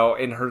 in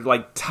her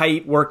like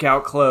tight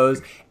workout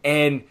clothes.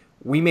 And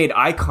we made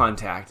eye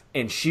contact,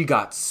 and she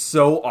got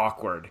so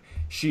awkward.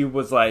 She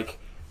was, like,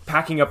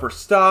 packing up her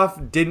stuff,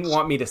 didn't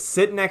want me to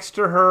sit next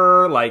to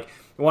her, like,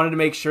 wanted to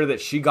make sure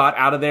that she got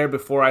out of there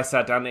before I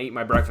sat down to eat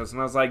my breakfast.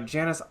 And I was like,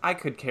 Janice, I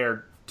could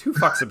care two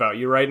fucks about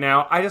you right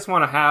now. I just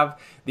want to have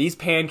these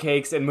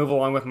pancakes and move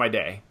along with my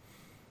day.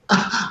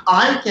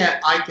 I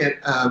get,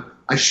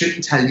 I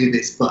shouldn't tell you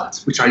this,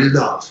 but, which I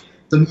love.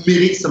 The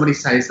minute somebody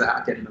says that,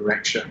 I get an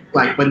erection.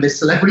 Like, when the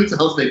celebrity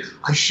tells me,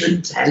 I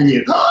shouldn't tell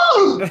you,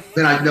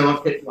 then I know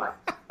I've hit one.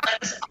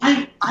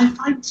 I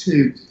find,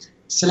 too,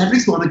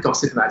 celebrities want to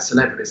gossip about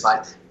celebrities.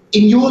 Like,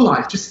 in your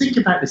life, just think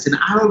about this. In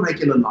our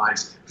regular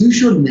lives, who's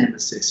your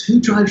nemesis?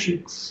 Who drives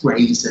you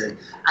crazy?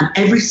 And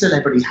every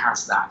celebrity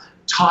has that.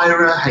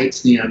 Tyra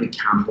hates Naomi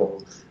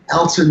Campbell.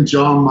 Elton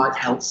John might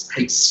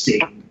hate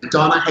Sting.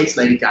 Madonna hates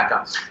Lady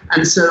Gaga.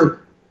 And so,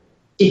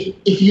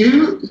 if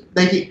you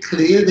make it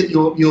clear that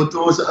your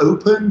doors are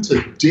open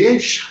to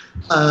dish,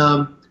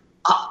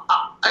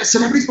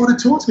 celebrities want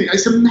to talk to me.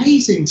 It's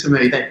amazing to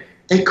me that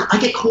I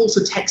get calls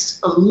or texts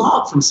a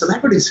lot from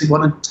celebrities who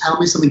want to tell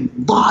me something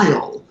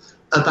vile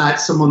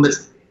about someone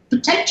that's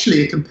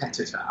potentially a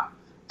competitor.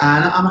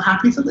 And I'm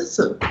happy to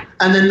listen.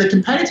 And then the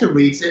competitor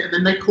reads it, and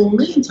then they call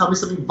me and tell me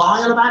something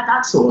vile about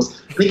that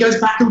source. And it goes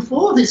back and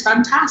forth. It's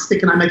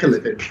fantastic, and I make a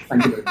living.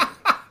 Thank you very much.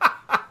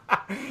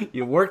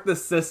 You work the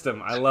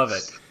system. I love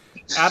it.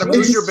 Adam,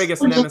 who's your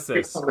biggest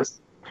nemesis? What's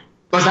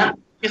that?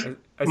 I said,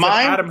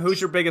 Adam, who's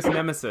your biggest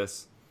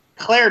nemesis?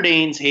 Claire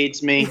Danes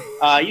hates me.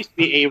 It used to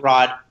be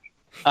A-Rod.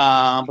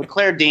 But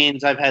Claire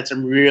Danes, I've had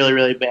some really,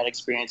 really bad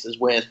experiences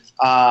with.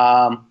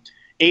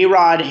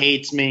 A-Rod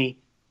hates me.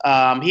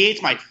 He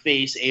hates my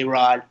face,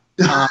 A-Rod.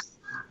 He's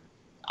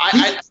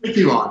a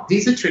tricky one.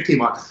 He's a tricky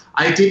one.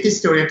 I did this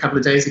story a couple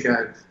of days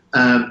ago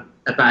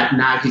about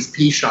now he's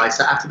pee shy.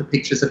 So after the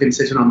pictures of him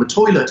sitting on the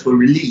toilet were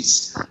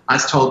released, I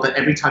was told that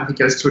every time he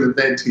goes to an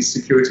event, his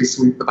security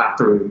sweep the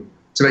bathroom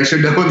to make sure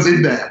no one's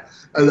in there.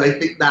 And I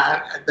think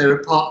that at their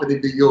apartment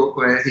in New York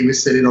where he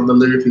was sitting on the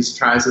loo with his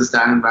trousers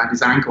down around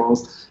his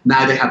ankles,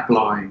 now they have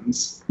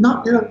blinds.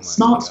 Not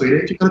smart,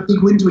 sweetie. You've got a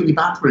big window in your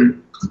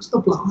bathroom. Close the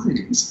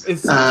blinds.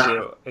 It's so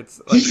true.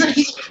 It's like...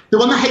 he's the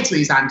one that hates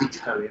me is Andy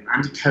Cohen.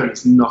 Andy Cohen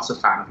is not a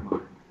fan of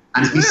mine.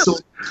 And if he saw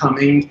it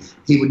coming,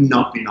 he would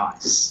not be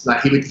nice.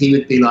 Like he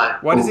would be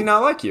like, why does he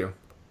not like you?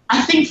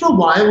 I think for a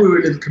while we were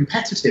a little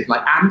competitive.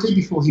 Like Andy,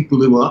 before he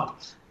blew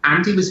up,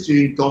 Andy was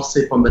doing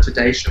gossip on the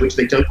Today Show, which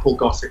they don't call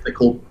gossip, they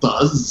call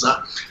buzz.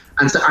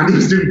 And so Andy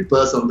was doing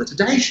buzz on the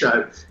Today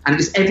Show. And it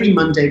was every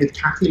Monday with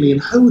Kathy Lee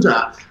and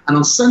Hoda. And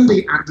on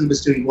Sunday, Andy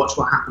was doing Watch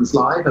What Happens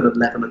Live at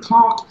 11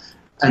 o'clock.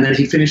 And then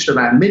he finished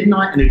around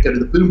midnight and he'd go to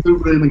the Boom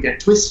Boom Room and get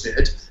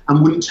twisted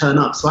and wouldn't turn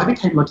up. So I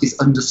became like his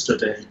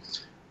understudy.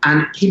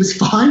 And he was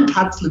fine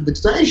cancelling the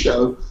Today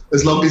Show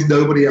as long as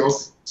nobody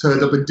else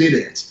turned up and did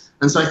it.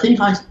 And so I think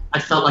I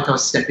felt like I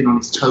was stepping on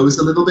his toes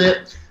a little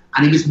bit.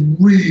 And he was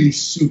really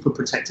super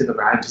protective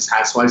around his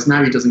housewives.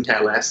 Now he doesn't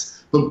care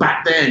less. But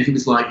back then he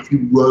was like, if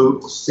you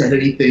wrote or said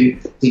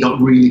anything, he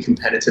got really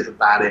competitive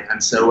about it.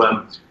 And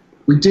so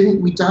we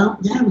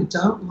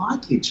don't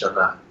like each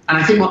other. And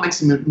I think what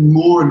makes him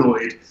more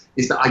annoyed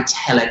is that I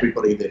tell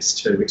everybody this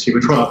too, which he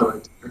would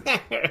rather I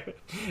do.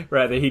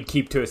 Rather he'd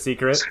keep to a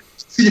secret.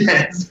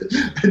 Yes.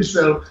 And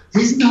so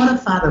he's not a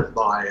fan of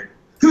mine.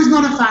 Who's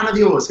not a fan of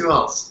yours? Who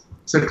else?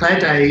 So Claire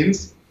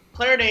Danes.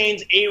 Claire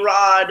Danes,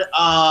 A-Rod.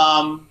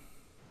 I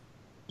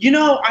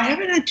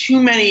haven't had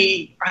too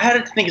many. I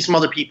had to think of some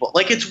other people.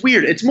 Like, it's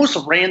weird. It's most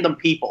random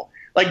people.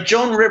 Like,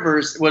 Joan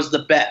Rivers was the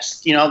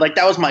best. Like,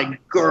 that was my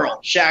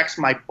girl. Shaq's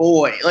my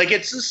boy. Like,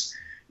 it's just,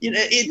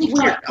 it's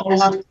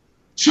weird.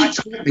 She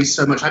taught me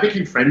so much. I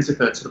became friends with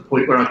her to the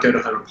point where I'd go to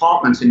her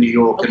apartment in New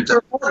York. Her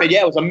apartment,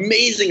 yeah, it was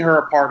amazing, her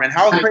apartment.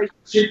 How crazy.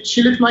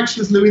 She lived like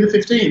she was Louis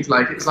XV.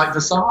 Like, it was like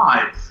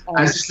Versailles.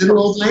 And this little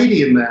old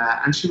lady in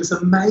there, and she was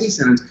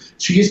amazing. And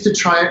she used to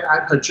try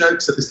out her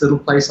jokes at this little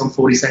place on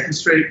 42nd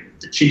Street.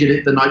 She did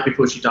it the night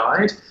before she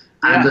died.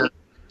 And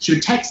she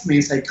would text me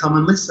and say, come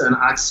and listen. And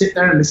I'd sit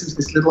there and listen to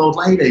this little old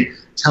lady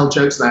tell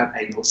jokes about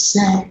anal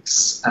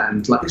sex.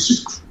 And, like, it's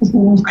just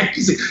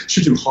crazy.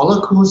 She'd do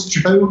Holocaust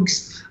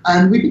jokes.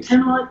 And we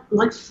became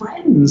like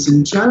friends.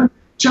 And Joan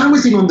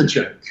was in on the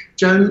joke.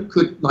 Joan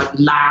could, like,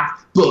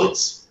 laugh. But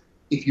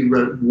if you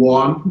wrote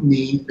one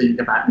mean thing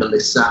about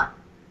Melissa,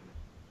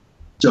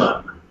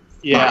 done.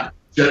 Yeah.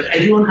 Like,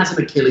 everyone has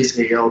an Achilles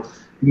heel.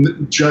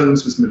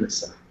 Jones was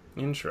Melissa.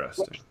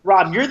 Interesting.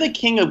 Rob, you're the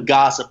king of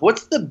gossip.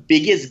 What's the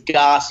biggest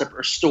gossip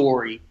or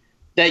story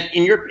that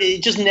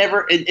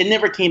it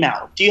never came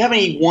out? Do you have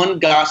any one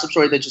gossip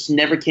story that just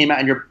never came out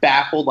and you're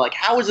baffled? Like,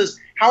 how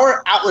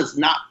are outlets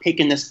not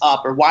picking this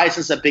up, or why is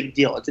this a big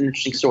deal? It's an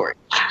interesting story.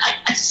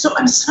 I'm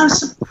so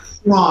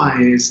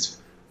surprised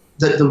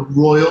that the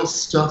royal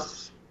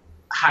stuff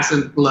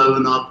hasn't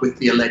blown up with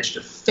the alleged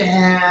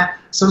affair.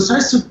 So I'm so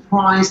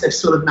surprised they've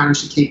sort of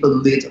managed to keep a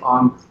lid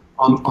on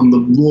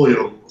the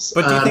royals.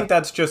 But do you think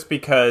that's just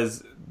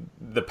because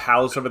the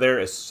palace over there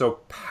is so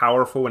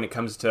powerful when it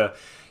comes to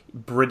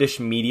British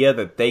media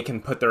that they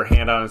can put their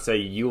hand on and say,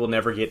 you will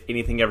never get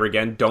anything ever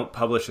again, don't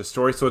publish a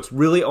story? So it's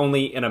really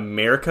only in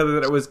America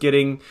that it was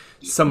getting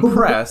some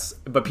press,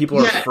 but people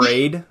are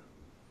afraid?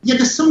 Yeah,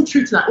 there's some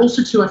truth to that.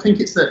 Also, too, I think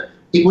it's that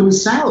it wouldn't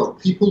sell.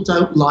 People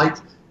don't like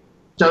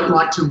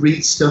to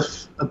read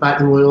stuff about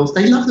the royals.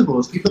 They love the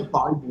royals. People that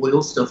buy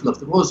royal stuff love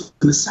the royals.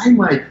 In the same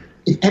way,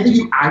 if ever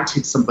you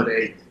outed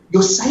somebody,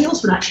 your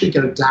sales would actually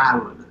go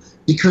down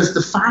because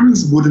the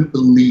fans wouldn't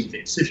believe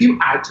it. So if you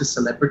out a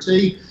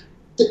celebrity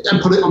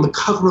and put it on the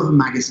cover of a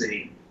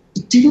magazine,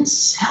 it didn't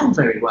sell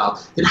very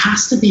well. It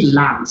has to be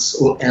Lance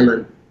or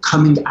Ellen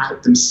coming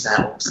out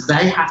themselves.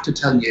 They have to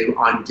tell you,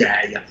 I'm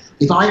gay.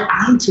 If I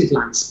outed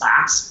Lance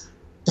Bass,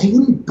 they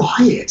wouldn't buy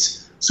it.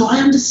 So I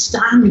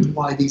understand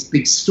why these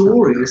big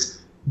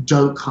stories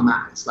don't come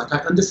out. Like, I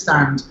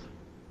understand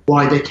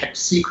why they're kept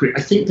secret.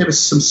 I think there were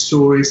some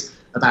stories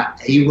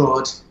about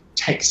A-Rod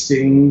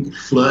texting,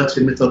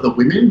 flirting with other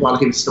women while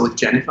he was still with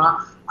Jennifer.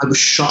 I was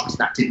shocked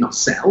that did not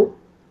sell.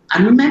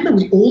 And remember,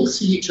 we all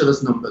see each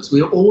other's numbers.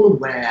 We are all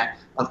aware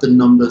of the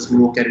numbers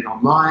we're all getting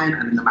online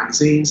and in the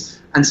magazines.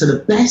 And so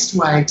the best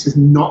way to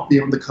not be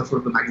on the cover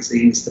of a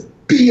magazine is to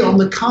be on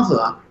the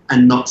cover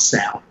and not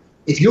sell.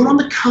 If you're on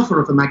the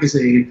cover of a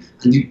magazine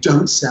and you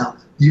don't sell,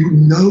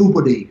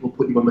 nobody will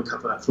put you on the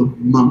cover for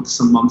months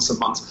and months and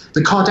months.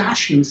 The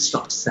Kardashians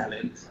stopped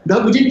selling.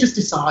 No, we didn't just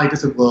decide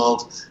as a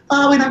world,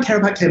 we don't care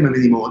about Kim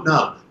anymore.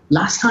 No,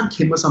 last time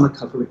Kim was on the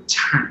cover, it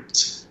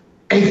tanked.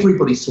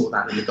 Everybody saw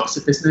that in the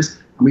gossip business,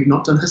 and we've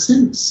not done her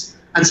since.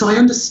 And so I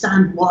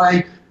understand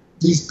why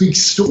these big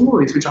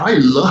stories, which I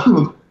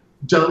love,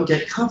 don't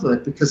get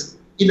covered because,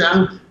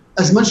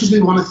 as much as we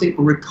want to think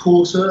we're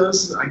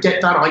reporters, I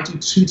get that, I do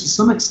too to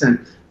some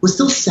extent, we're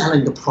still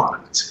selling the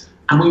product.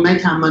 And we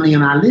make our money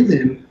and our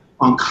living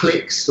on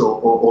clicks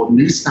or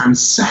newsstand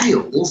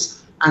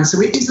sales. And so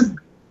it is a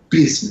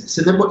business.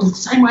 And then in the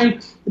same way,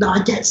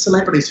 I get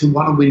celebrities who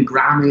want to win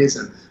Grammys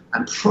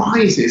and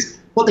prizes.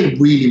 What they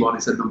really want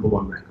is a number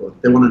one record.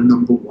 They want a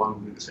number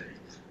one movie.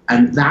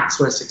 And that's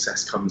where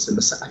success comes. And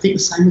I think the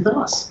same with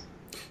us.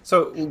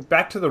 So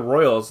back to the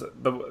royals,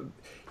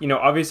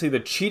 obviously the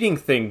cheating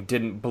thing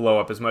didn't blow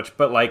up as much.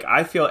 But,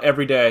 I feel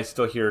every day I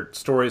still hear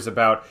stories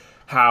about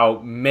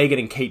how Meghan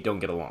and Kate don't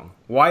get along.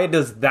 Why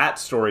does that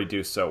story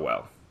do so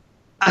well?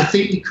 I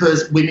think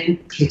because women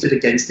pitted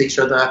against each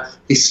other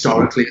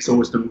historically, it's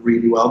always done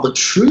really well. The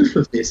truth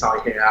of this,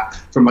 I hear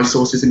from my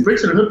sources in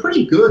Britain, and they're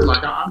pretty good.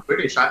 I'm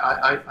British.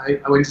 I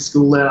went to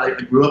school there. I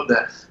grew up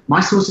there.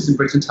 My sources in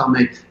Britain tell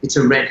me it's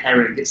a red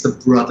herring. It's the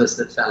brothers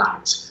that fell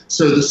out.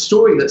 So the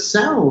story that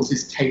sells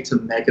is Kate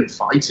and Meghan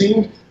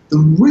fighting. The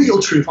real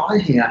truth I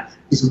hear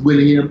is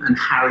William and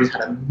Harry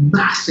had a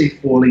massive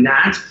falling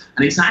out,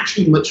 and it's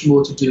actually much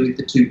more to do with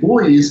the two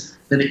boys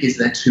than it is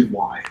their two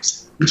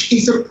wives, which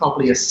isn't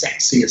probably a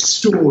sexier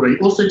story.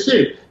 Also,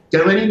 too,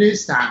 go any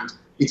newsstand,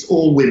 it's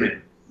all women.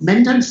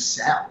 Men don't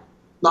sell.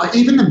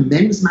 Even the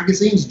men's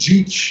magazines,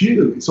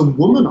 GQ, it's a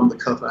woman on the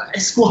cover.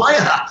 Esquire,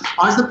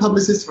 I was the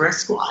publicist for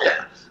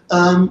Esquire.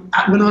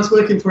 When I was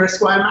working for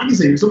Esquire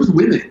magazine, it's always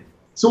women.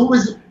 It's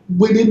always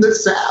women that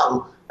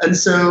sell. And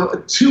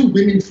so two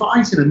women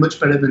fighting are much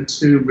better than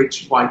two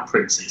rich white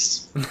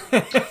princes.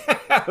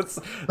 There's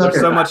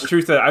so much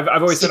truth to that.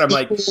 I've always said,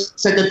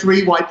 said the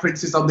three white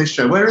princes on this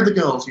show. Where are the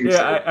girls?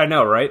 I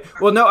know, right?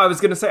 Well, no, I was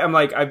going to say,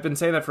 I've been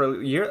saying that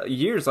for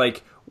years.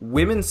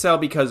 Women sell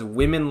because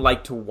women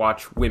like to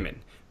watch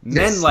women.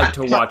 Men like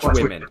to watch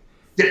women.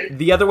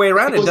 The other way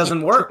around, it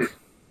doesn't work.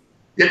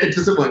 Yeah, it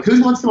doesn't work.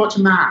 Who wants to watch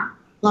a man?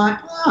 Like,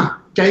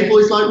 gay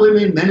boys like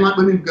women, men like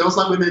women, girls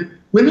like women.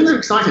 Women are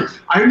excited.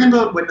 I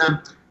remember when,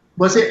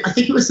 I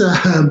think it was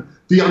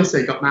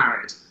Beyonce got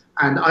married.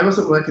 And I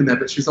wasn't working there,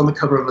 but she was on the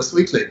cover of Us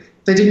Weekly.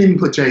 They didn't even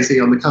put Jay-Z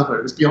on the cover.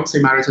 It was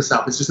Beyonce married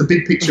herself. It's just a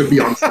big picture of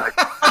Beyonce.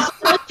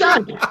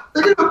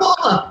 They didn't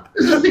bother.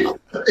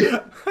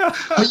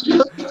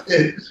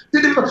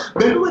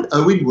 Remember when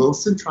Owen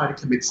Wilson tried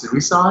to commit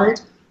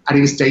suicide and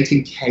he was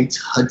dating Kate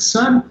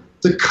Hudson?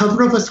 The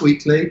cover of Us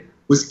Weekly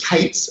was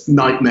Kate's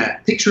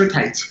nightmare. Picture of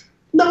Kate.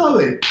 No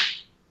Owen.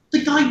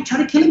 The guy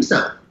tried to kill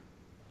himself.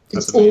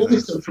 It's all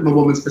this done from a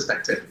woman's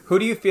perspective. Who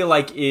do you feel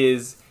like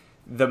is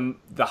the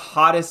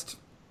hottest,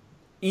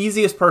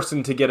 easiest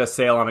person to get a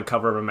sale on a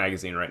cover of a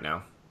magazine right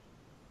now?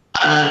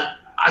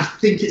 I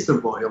think it's the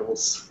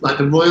Royals. Like,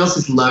 the Royals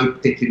is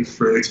low-picking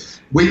fruit.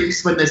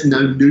 Weeks when there's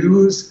no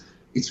news,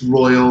 it's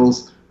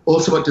Royals.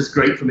 Also, what does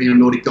great for me on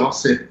Naughty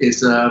Gossip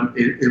is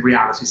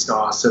reality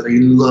stars. So they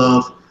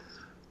love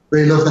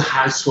the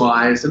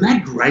Housewives, and they're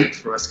great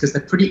for us because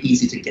they're pretty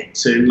easy to get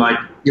to. Like,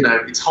 you know,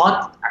 it's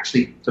hard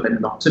actually for them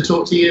not to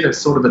talk to you. They're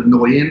sort of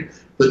annoying,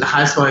 but the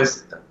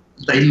Housewives,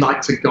 they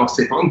like to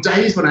gossip. On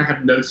days when I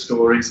have no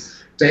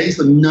stories, days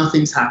when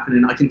nothing's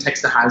happening, I can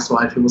text a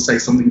housewife who will say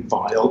something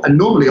vile, and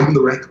normally on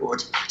the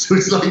record. So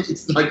it's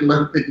like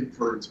low-picking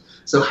fruit.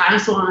 So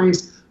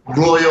Housewives,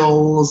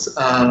 Royals,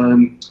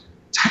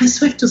 Taylor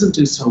Swift doesn't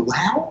do so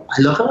well.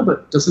 I love her,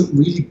 but doesn't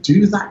really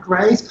do that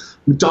great.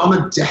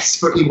 Madonna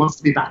desperately wants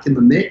to be back in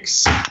the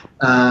mix.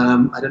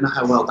 I don't know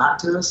how well that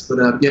does,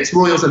 but yeah, it's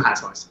Royals and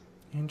Housewives.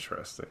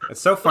 Interesting.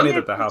 It's so funny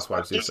that the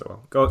Housewives do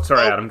so well.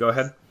 Sorry, Adam, go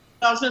ahead.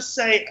 I was going to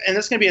say, and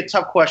this is going to be a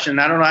tough question.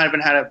 I don't know even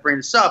how to bring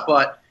this up,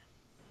 but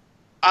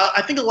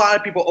I think a lot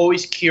of people are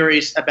always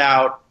curious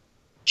about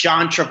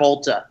John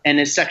Travolta and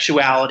his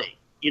sexuality.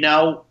 You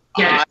know,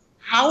 yeah.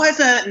 How has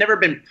that never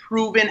been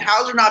proven? How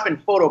has there not been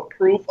photo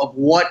proof of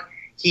what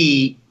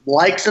he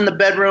likes in the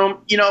bedroom?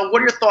 You know,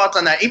 what are your thoughts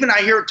on that? Even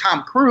I hear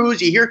Tom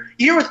Cruise. You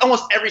hear with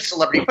almost every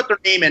celebrity, you put their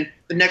name in,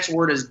 the next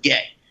word is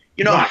gay.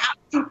 You know,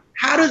 right.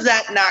 How does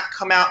that not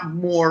come out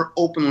more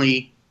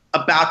openly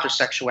about their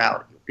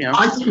sexuality? You know?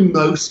 I think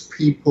most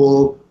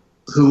people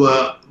who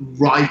are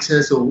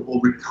writers or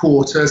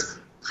reporters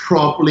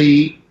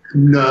probably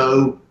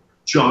know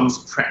John's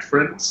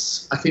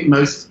preference. I think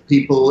most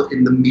people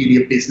in the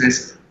media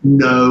business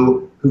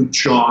know who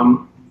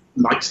John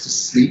likes to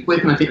sleep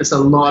with, and I think there's a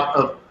lot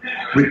of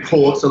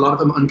reports, a lot of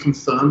them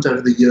unconfirmed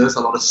over the years, a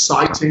lot of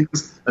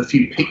sightings, a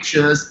few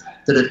pictures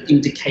that have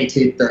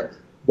indicated that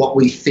what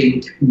we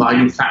think might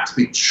in fact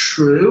be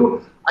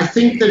true. I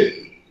think that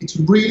it's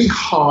really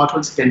hard,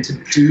 once again, to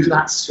do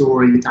that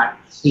story without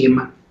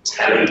him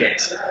telling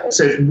it.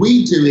 So if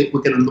we do it,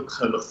 we're going to look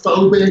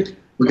homophobic,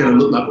 we're going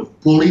to look like we're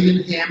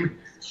bullying him.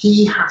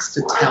 He has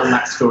to tell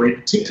that story,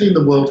 particularly in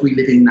the world we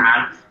live in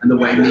now and the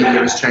way media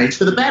has changed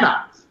for the better.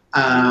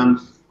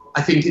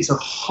 I think it's a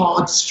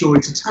hard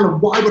story to tell,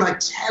 and why would I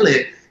tell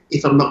it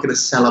if I'm not going to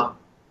sell a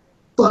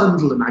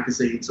bundle of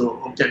magazines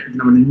or get an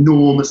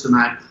enormous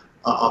amount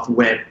of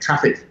web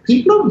traffic?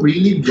 People are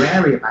really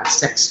wary about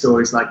sex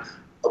stories. Like,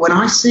 when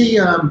I see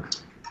a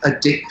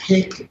dick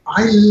pic,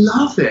 I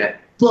love it,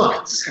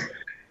 but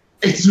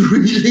it's a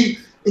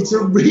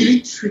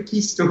really tricky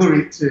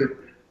story to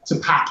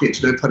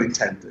package, no pun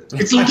intended.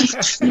 It's like a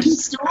tricky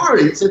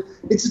story.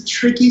 It's a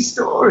tricky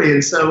story,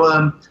 and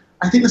so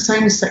I think the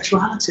same with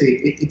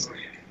sexuality.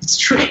 It's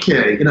tricky,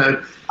 you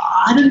know.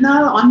 I don't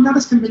know. I'm not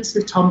as convinced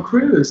with Tom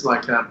Cruise.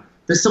 Like,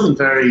 there's something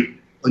very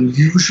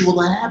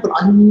unusual there, but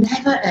I've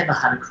never ever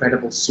had a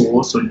credible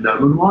source or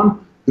known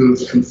one who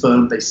have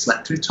confirmed they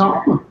slept with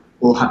Tom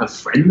or have a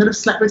friend that have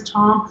slept with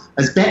Tom.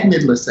 As Bette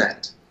Midler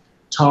said,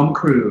 Tom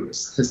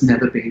Cruise has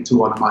never been to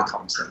one of my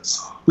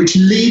concerts, which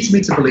leads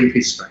me to believe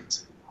he's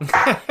straight.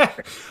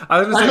 I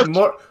was going to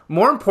say,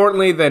 more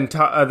importantly than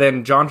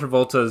John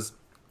Travolta's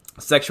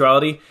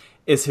sexuality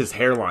is his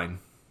hairline.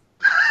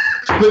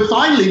 But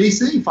finally,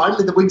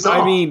 the wig's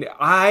off. I mean,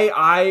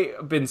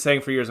 I've been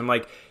saying for years, I'm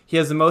like, he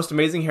has the most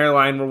amazing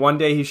hairline, where one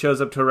day he shows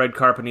up to a red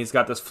carpet and he's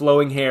got this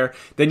flowing hair.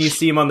 Then you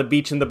see him on the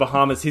beach in the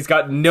Bahamas. He's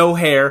got no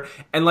hair.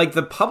 And, like,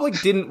 the public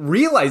didn't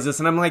realize this.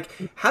 And I'm like,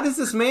 how does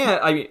this man...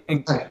 I mean,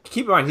 and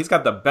keep in mind, he's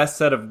got the best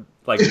set of,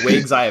 like,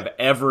 wigs I have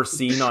ever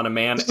seen on a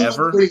man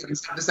ever. He's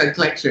got the same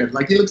collection.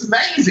 Like, he looks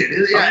amazing.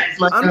 Yeah, it's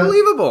like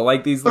unbelievable.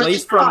 Like, these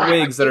lace-front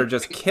wigs that are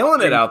just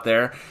killing it out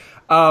there.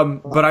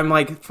 But I'm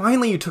like,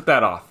 finally you took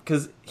that off,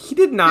 because he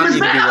did not need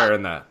to be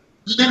wearing that.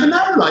 You never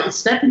know. Like, it's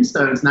stepping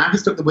stones. Now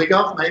he's took the wig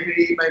off.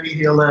 Maybe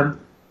he'll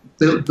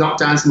knock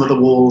down some other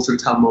walls and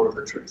tell more of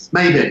the truth.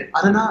 Maybe.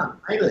 I don't know.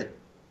 Maybe.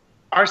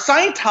 Are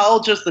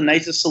Scientologists the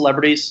nicest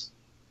celebrities?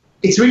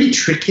 It's really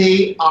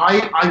tricky.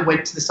 I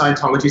went to the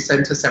Scientology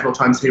Center several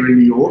times here in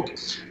New York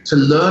to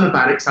learn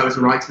about it, because I was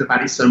writing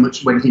about it so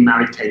much when he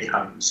married Katie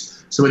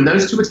Holmes. So when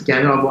those two were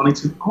together, I wanted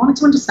to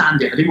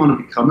understand it. I didn't want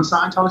to become a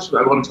Scientologist,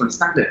 but I wanted to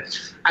understand it.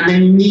 And they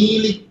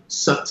nearly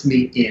sucked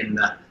me in,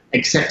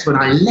 except when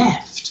I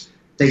left,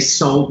 they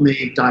sold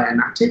me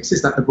Dianetics.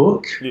 Is that the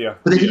book? Yeah.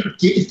 But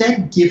if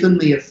they'd given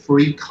me a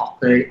free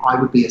copy, I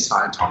would be a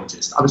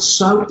Scientologist. I was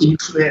so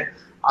into it.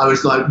 I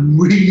was like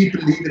really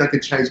believing I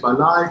could change my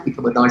life,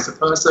 become a nicer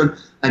person.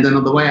 And then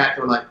on the way out,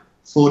 they were like,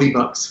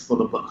 $40 for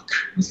the book.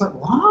 I was like,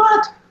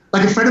 what?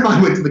 Like a friend of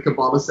mine went to the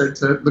Kabbalah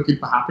Center looking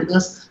for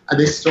happiness, and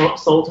they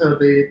sold her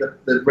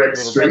the red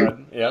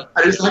string. Yeah.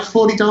 And it was like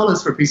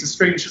 $40 for a piece of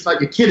string. She's like,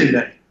 you're kidding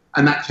me.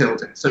 And that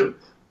killed it. So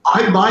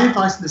my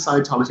advice to the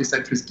Scientology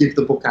Center is give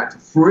the book out for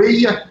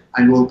free,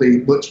 and there'll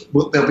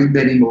be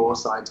many more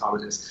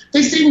Scientologists.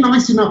 They seem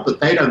nice enough, but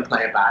they don't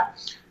play about.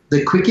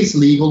 The quickest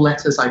legal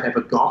letters I've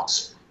ever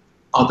got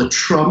are the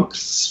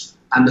Trumps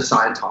and the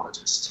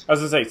Scientologists. I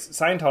was going to say,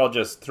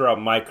 Scientologists throughout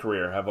my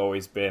career have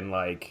always been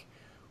like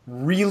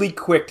really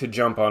quick to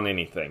jump on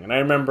anything. And I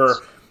remember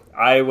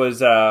I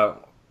was,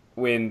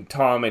 when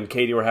Tom and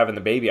Katie were having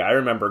the baby, I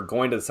remember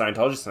going to the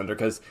Scientology Center,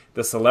 because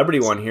the celebrity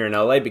one here in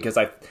LA, because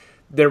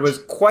there was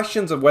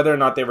questions of whether or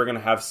not they were going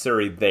to have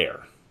Suri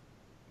there.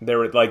 There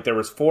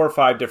was 4 or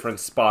 5 different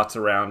spots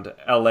around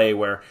LA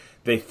where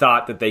they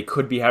thought that they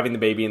could be having the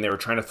baby, and they were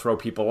trying to throw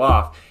people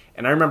off.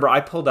 And I remember I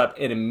pulled up,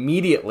 and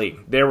immediately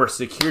there were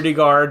security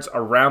guards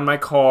around my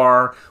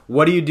car.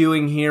 What are you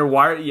doing here?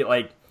 Why are you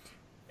like?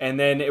 And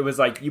then it was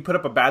like, you put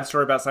up a bad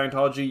story about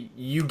Scientology,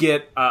 you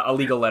get a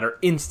legal letter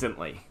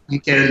instantly. You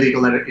get a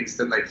legal letter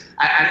instantly,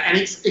 and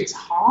it's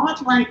hard.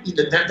 Like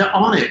they're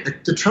on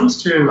it. The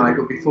Trumps too. Like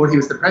before he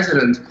was the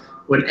president,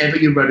 whenever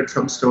you wrote a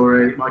Trump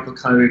story, Michael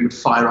Cohen would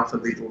fire off a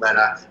legal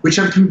letter, which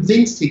I'm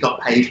convinced he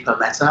got paid per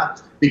letter,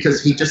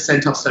 because he just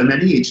sent off so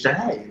many each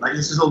day. Like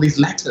this is all these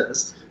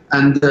letters.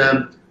 And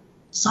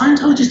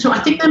Scientologists too, I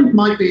think there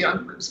might be,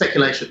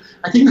 speculation,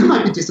 I think they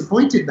might be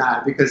disappointed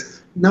now,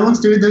 because no one's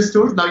doing those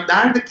stories. Like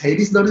now that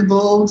Katie's not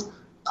involved,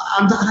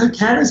 I don't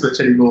care as much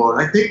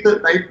anymore. I think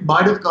that they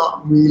might have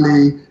got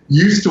really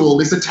used to all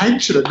this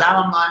attention, and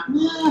now I'm like,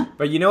 yeah.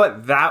 But you know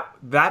what?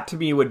 That to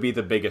me would be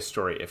the biggest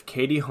story. If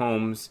Katie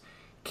Holmes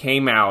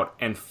came out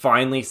and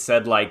finally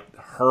said like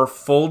her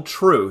full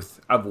truth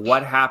of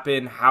what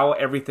happened, how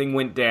everything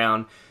went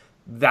down,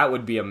 that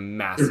would be a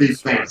massive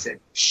story.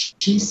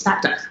 She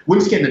sat down.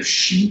 Once again, if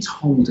she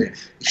told it,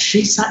 if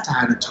she sat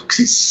down and took, because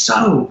it's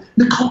so,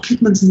 Nicole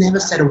Kidman's never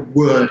said a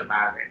word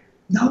about it.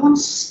 No one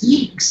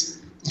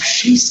speaks. If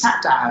she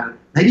sat down,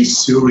 maybe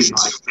Suri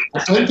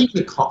might. I don't think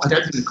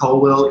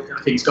Nicole will.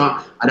 I think it's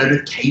gone. I don't know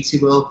if Katie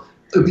will.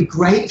 It would be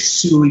great if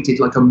Suri did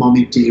like a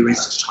Mommy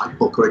Dearest type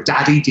book, or a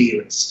Daddy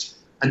Dearest,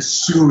 and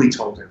Suri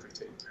told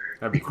everything.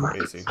 That'd be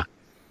crazy.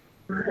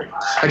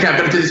 Okay, I'm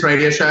going to do this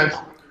radio show.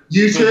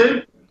 You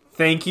too?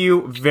 Thank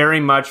you very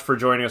much for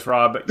joining us,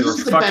 Rob. You're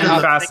fucking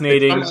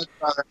fascinating.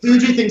 Who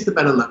do you think's the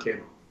better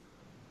looking?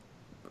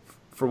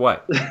 For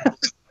what?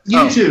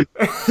 You two.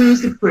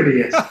 Who's the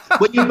prettiest?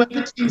 When you're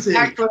both teasing,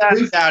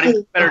 who's better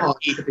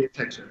to be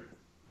attention?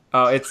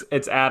 Oh,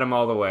 it's Adam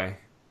all the way.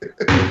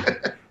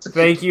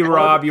 Thank you,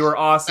 Rob. You were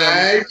awesome.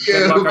 Thank you.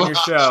 Good luck on your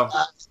show.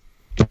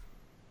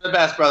 The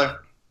best, brother.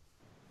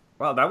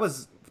 Wow, that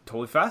was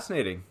totally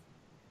fascinating.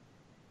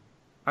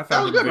 I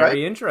found it good,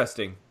 very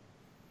interesting.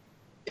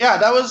 Yeah,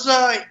 that was,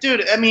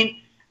 dude, I mean,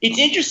 it's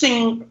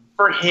interesting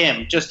for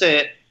him just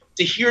to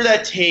hear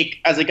that take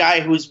as a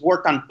guy who's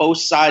worked on both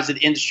sides of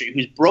the industry,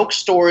 who's broke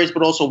stories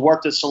but also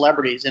worked with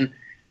celebrities, and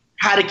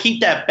how to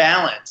keep that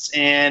balance.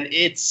 And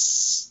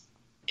it's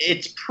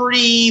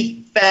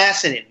pretty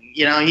fascinating.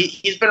 You know,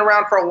 he's been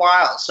around for a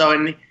while. So,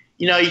 and,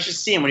 you know, you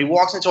just see him when he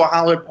walks into a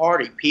Hollywood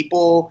party.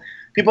 People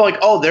are like,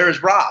 oh,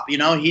 there's Rob. You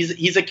know,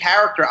 he's a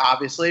character,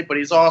 obviously, but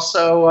he's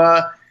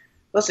also,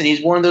 listen,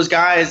 he's one of those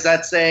guys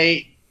that's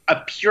a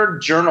pure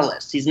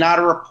journalist. He's not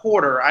a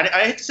reporter. I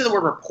hate to say the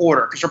word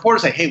reporter, because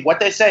reporters say, hey, what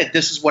they say,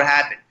 this is what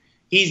happened.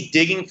 He's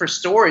digging for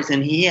stories,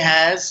 and he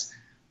has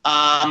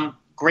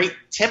great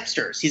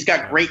tipsters. He's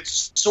got great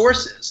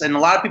sources, and a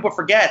lot of people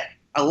forget,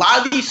 a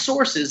lot of these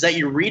sources that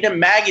you read in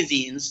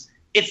magazines,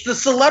 it's the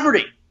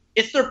celebrity.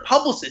 It's their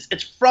publicist.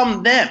 It's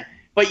from them.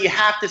 But you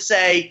have to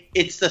say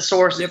it's the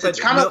source. Yeah,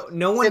 but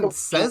no one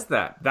says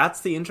that.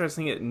 That's the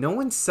interesting thing. No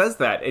one says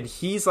that. And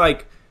he's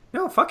like,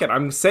 no, fuck it.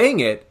 I'm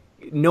saying it,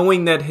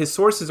 knowing that his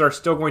sources are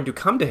still going to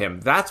come to him.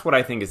 That's what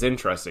I think is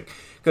interesting.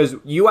 Because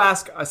you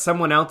ask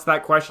someone else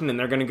that question and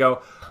they're going to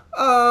go,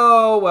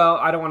 oh, well,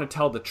 I don't want to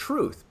tell the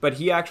truth. But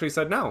he actually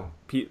said, no,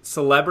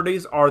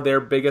 celebrities are their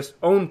biggest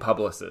own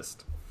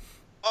publicist.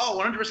 Oh,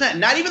 100%.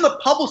 Not even the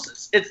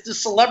publicist. It's the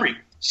celebrity.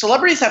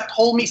 Celebrities have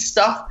told me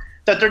stuff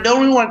that they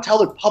don't even want to tell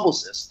their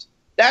publicist.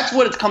 That's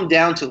what it's come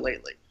down to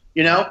lately,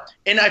 you know?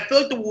 And I feel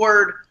like the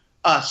word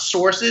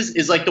sources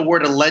is like the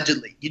word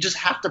allegedly. You just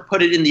have to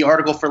put it in the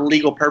article for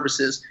legal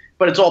purposes,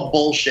 but it's all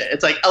bullshit.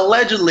 It's like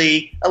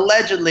allegedly,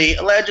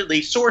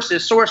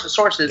 sources.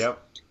 Yep.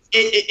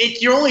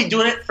 You're only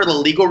doing it for the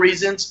legal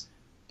reasons,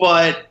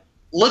 but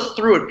look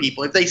through it,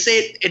 people. If they say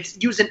it,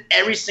 it's used in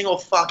every single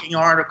fucking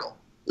article.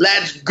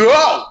 Let's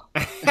go!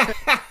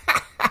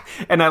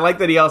 And I like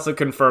that he also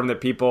confirmed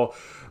that people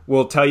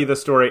will tell you the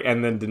story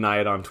and then deny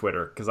it on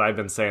Twitter, because I've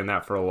been saying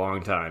that for a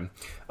long time.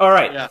 All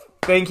right. Yeah.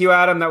 Thank you,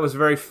 Adam. That was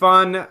very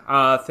fun.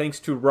 Thanks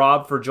to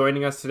Rob for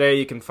joining us today.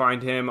 You can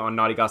find him on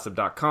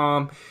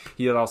naughtygossip.com.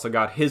 He has also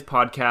got his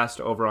podcast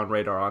over on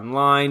Radar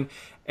Online.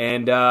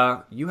 And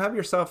you have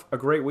yourself a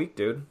great week,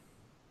 dude.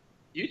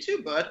 You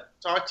too, bud.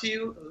 Talk to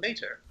you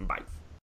later. Bye.